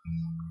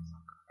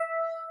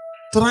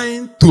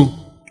 trying to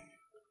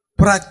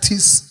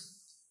practice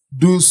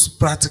those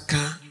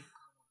practical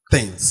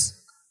things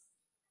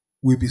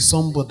will be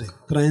somebody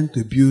trying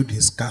to build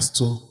his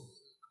castle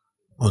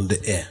on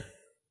the air.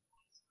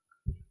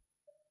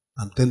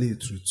 I'm telling you the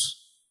truth.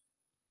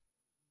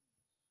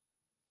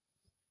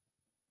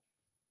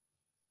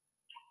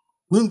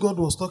 When God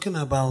was talking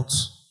about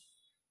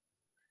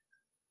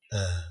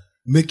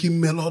making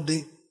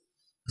melody,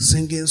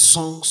 singing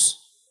songs,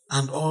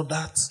 and all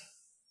that,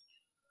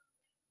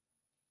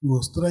 He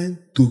was trying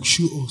to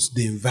show us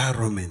the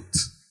environment.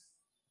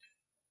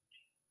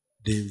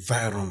 The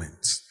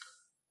environment.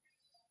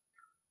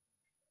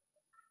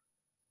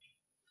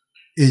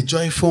 A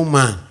joyful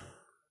man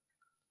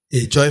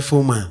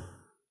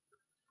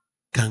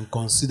can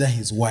consider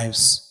his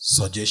wife's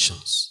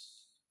suggestions.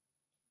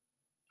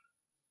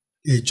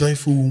 A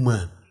joyful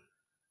woman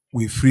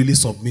will freely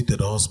submit to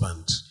the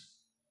husband.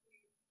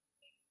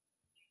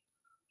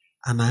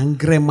 An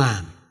angry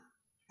man,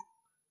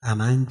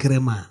 an angry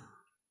woman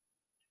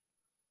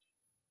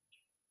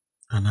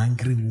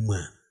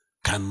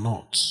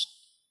cannot.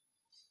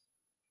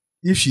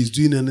 If she's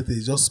doing anything,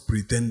 it's just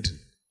pretending.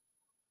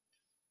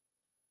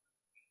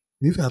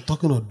 If you are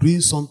talking of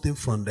doing something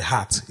from the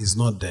heart, it's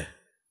not there.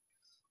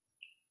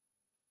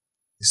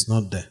 It's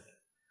not there.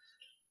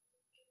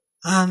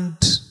 And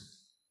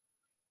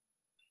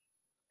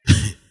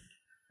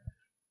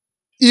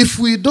if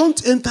we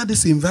don't enter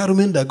this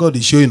environment that God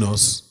is showing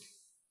us,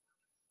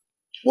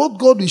 what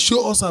God will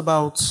show us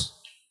about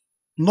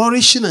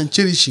nourishing and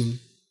cherishing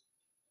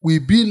will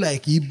be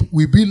like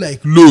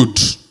load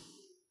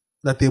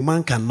that a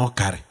man cannot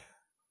carry.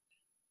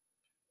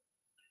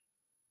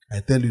 I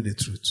tell you the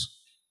truth.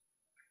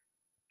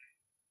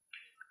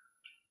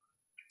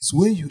 So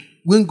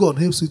when God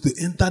helps you to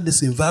enter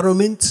this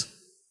environment,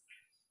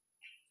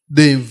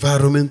 the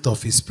environment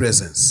of His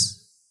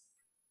presence,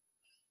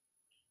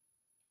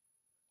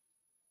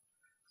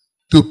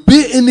 to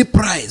pay any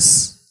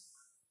price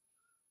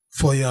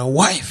for your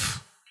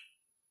wife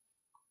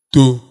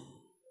to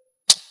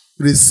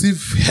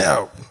receive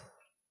help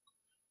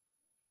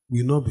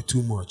will not be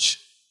too much,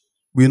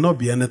 will not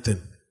be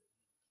anything.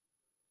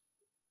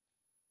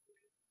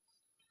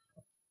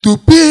 To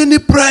pay any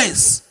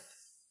price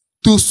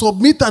to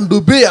submit and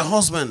obey your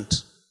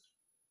husband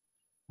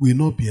will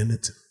not be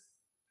anything.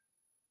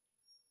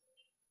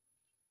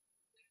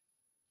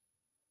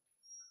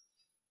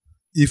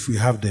 If we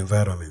have the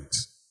environment.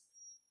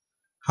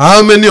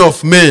 How many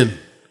of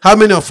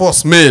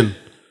us men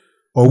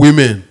or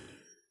women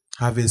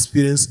have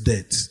experienced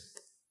death?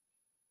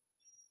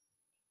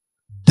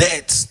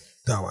 Death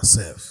to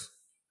ourselves,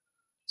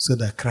 so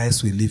that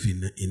Christ will live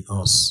in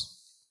us.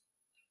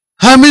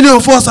 How many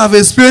of us have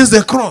experienced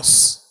the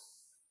cross?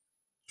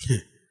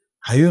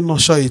 Are you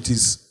not sure it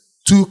is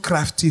two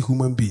crafty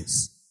human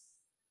beings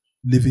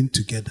living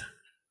together,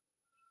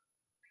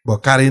 but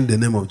carrying the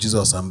name of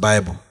Jesus and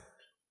Bible?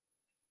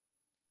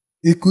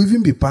 It could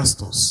even be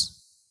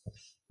pastors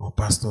or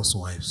pastors'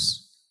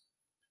 wives.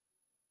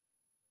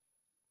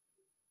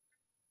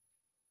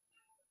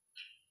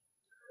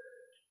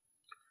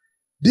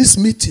 This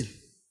meeting,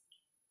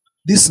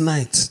 this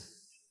night,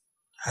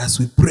 as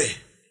we pray,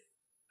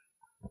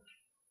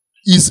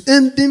 is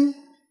ending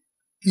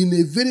in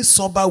a very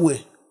sober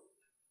way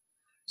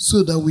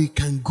so that we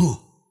can go,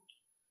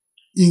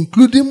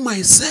 including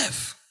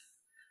myself,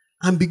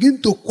 and begin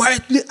to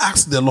quietly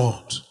ask the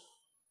Lord,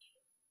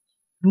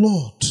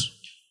 Lord,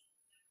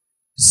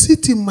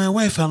 sit in me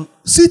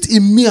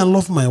and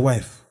love my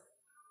wife.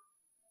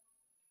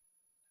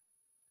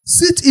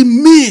 Sit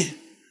in me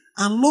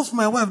and love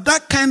my wife.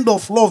 That kind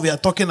of love we are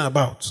talking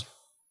about.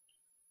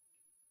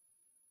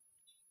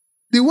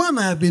 The one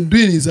I have been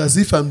doing is as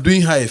if I'm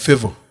doing her a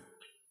favor.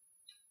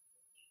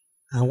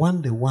 I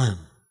want the one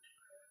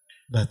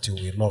that you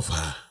will love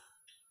her.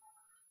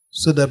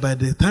 So that by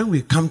the time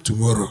we come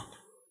tomorrow,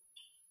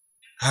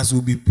 as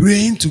we'll be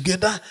praying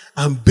together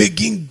and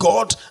begging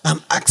God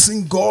and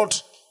asking God,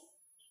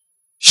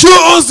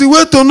 show us the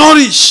way to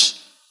nourish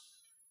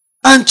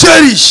and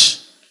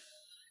cherish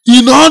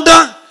in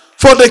order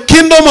for the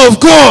kingdom of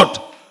God,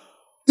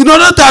 in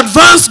order to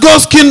advance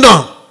God's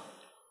kingdom.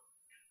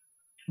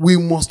 We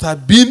must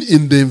have been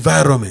in the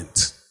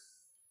environment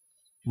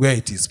where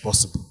it is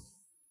possible.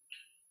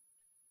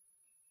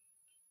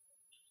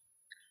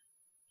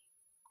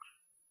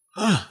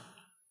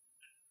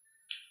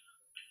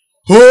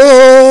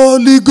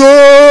 Holy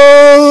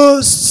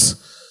Ghost,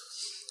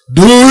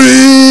 do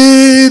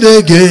it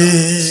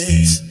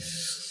again.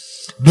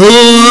 Do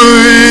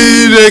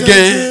it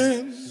again.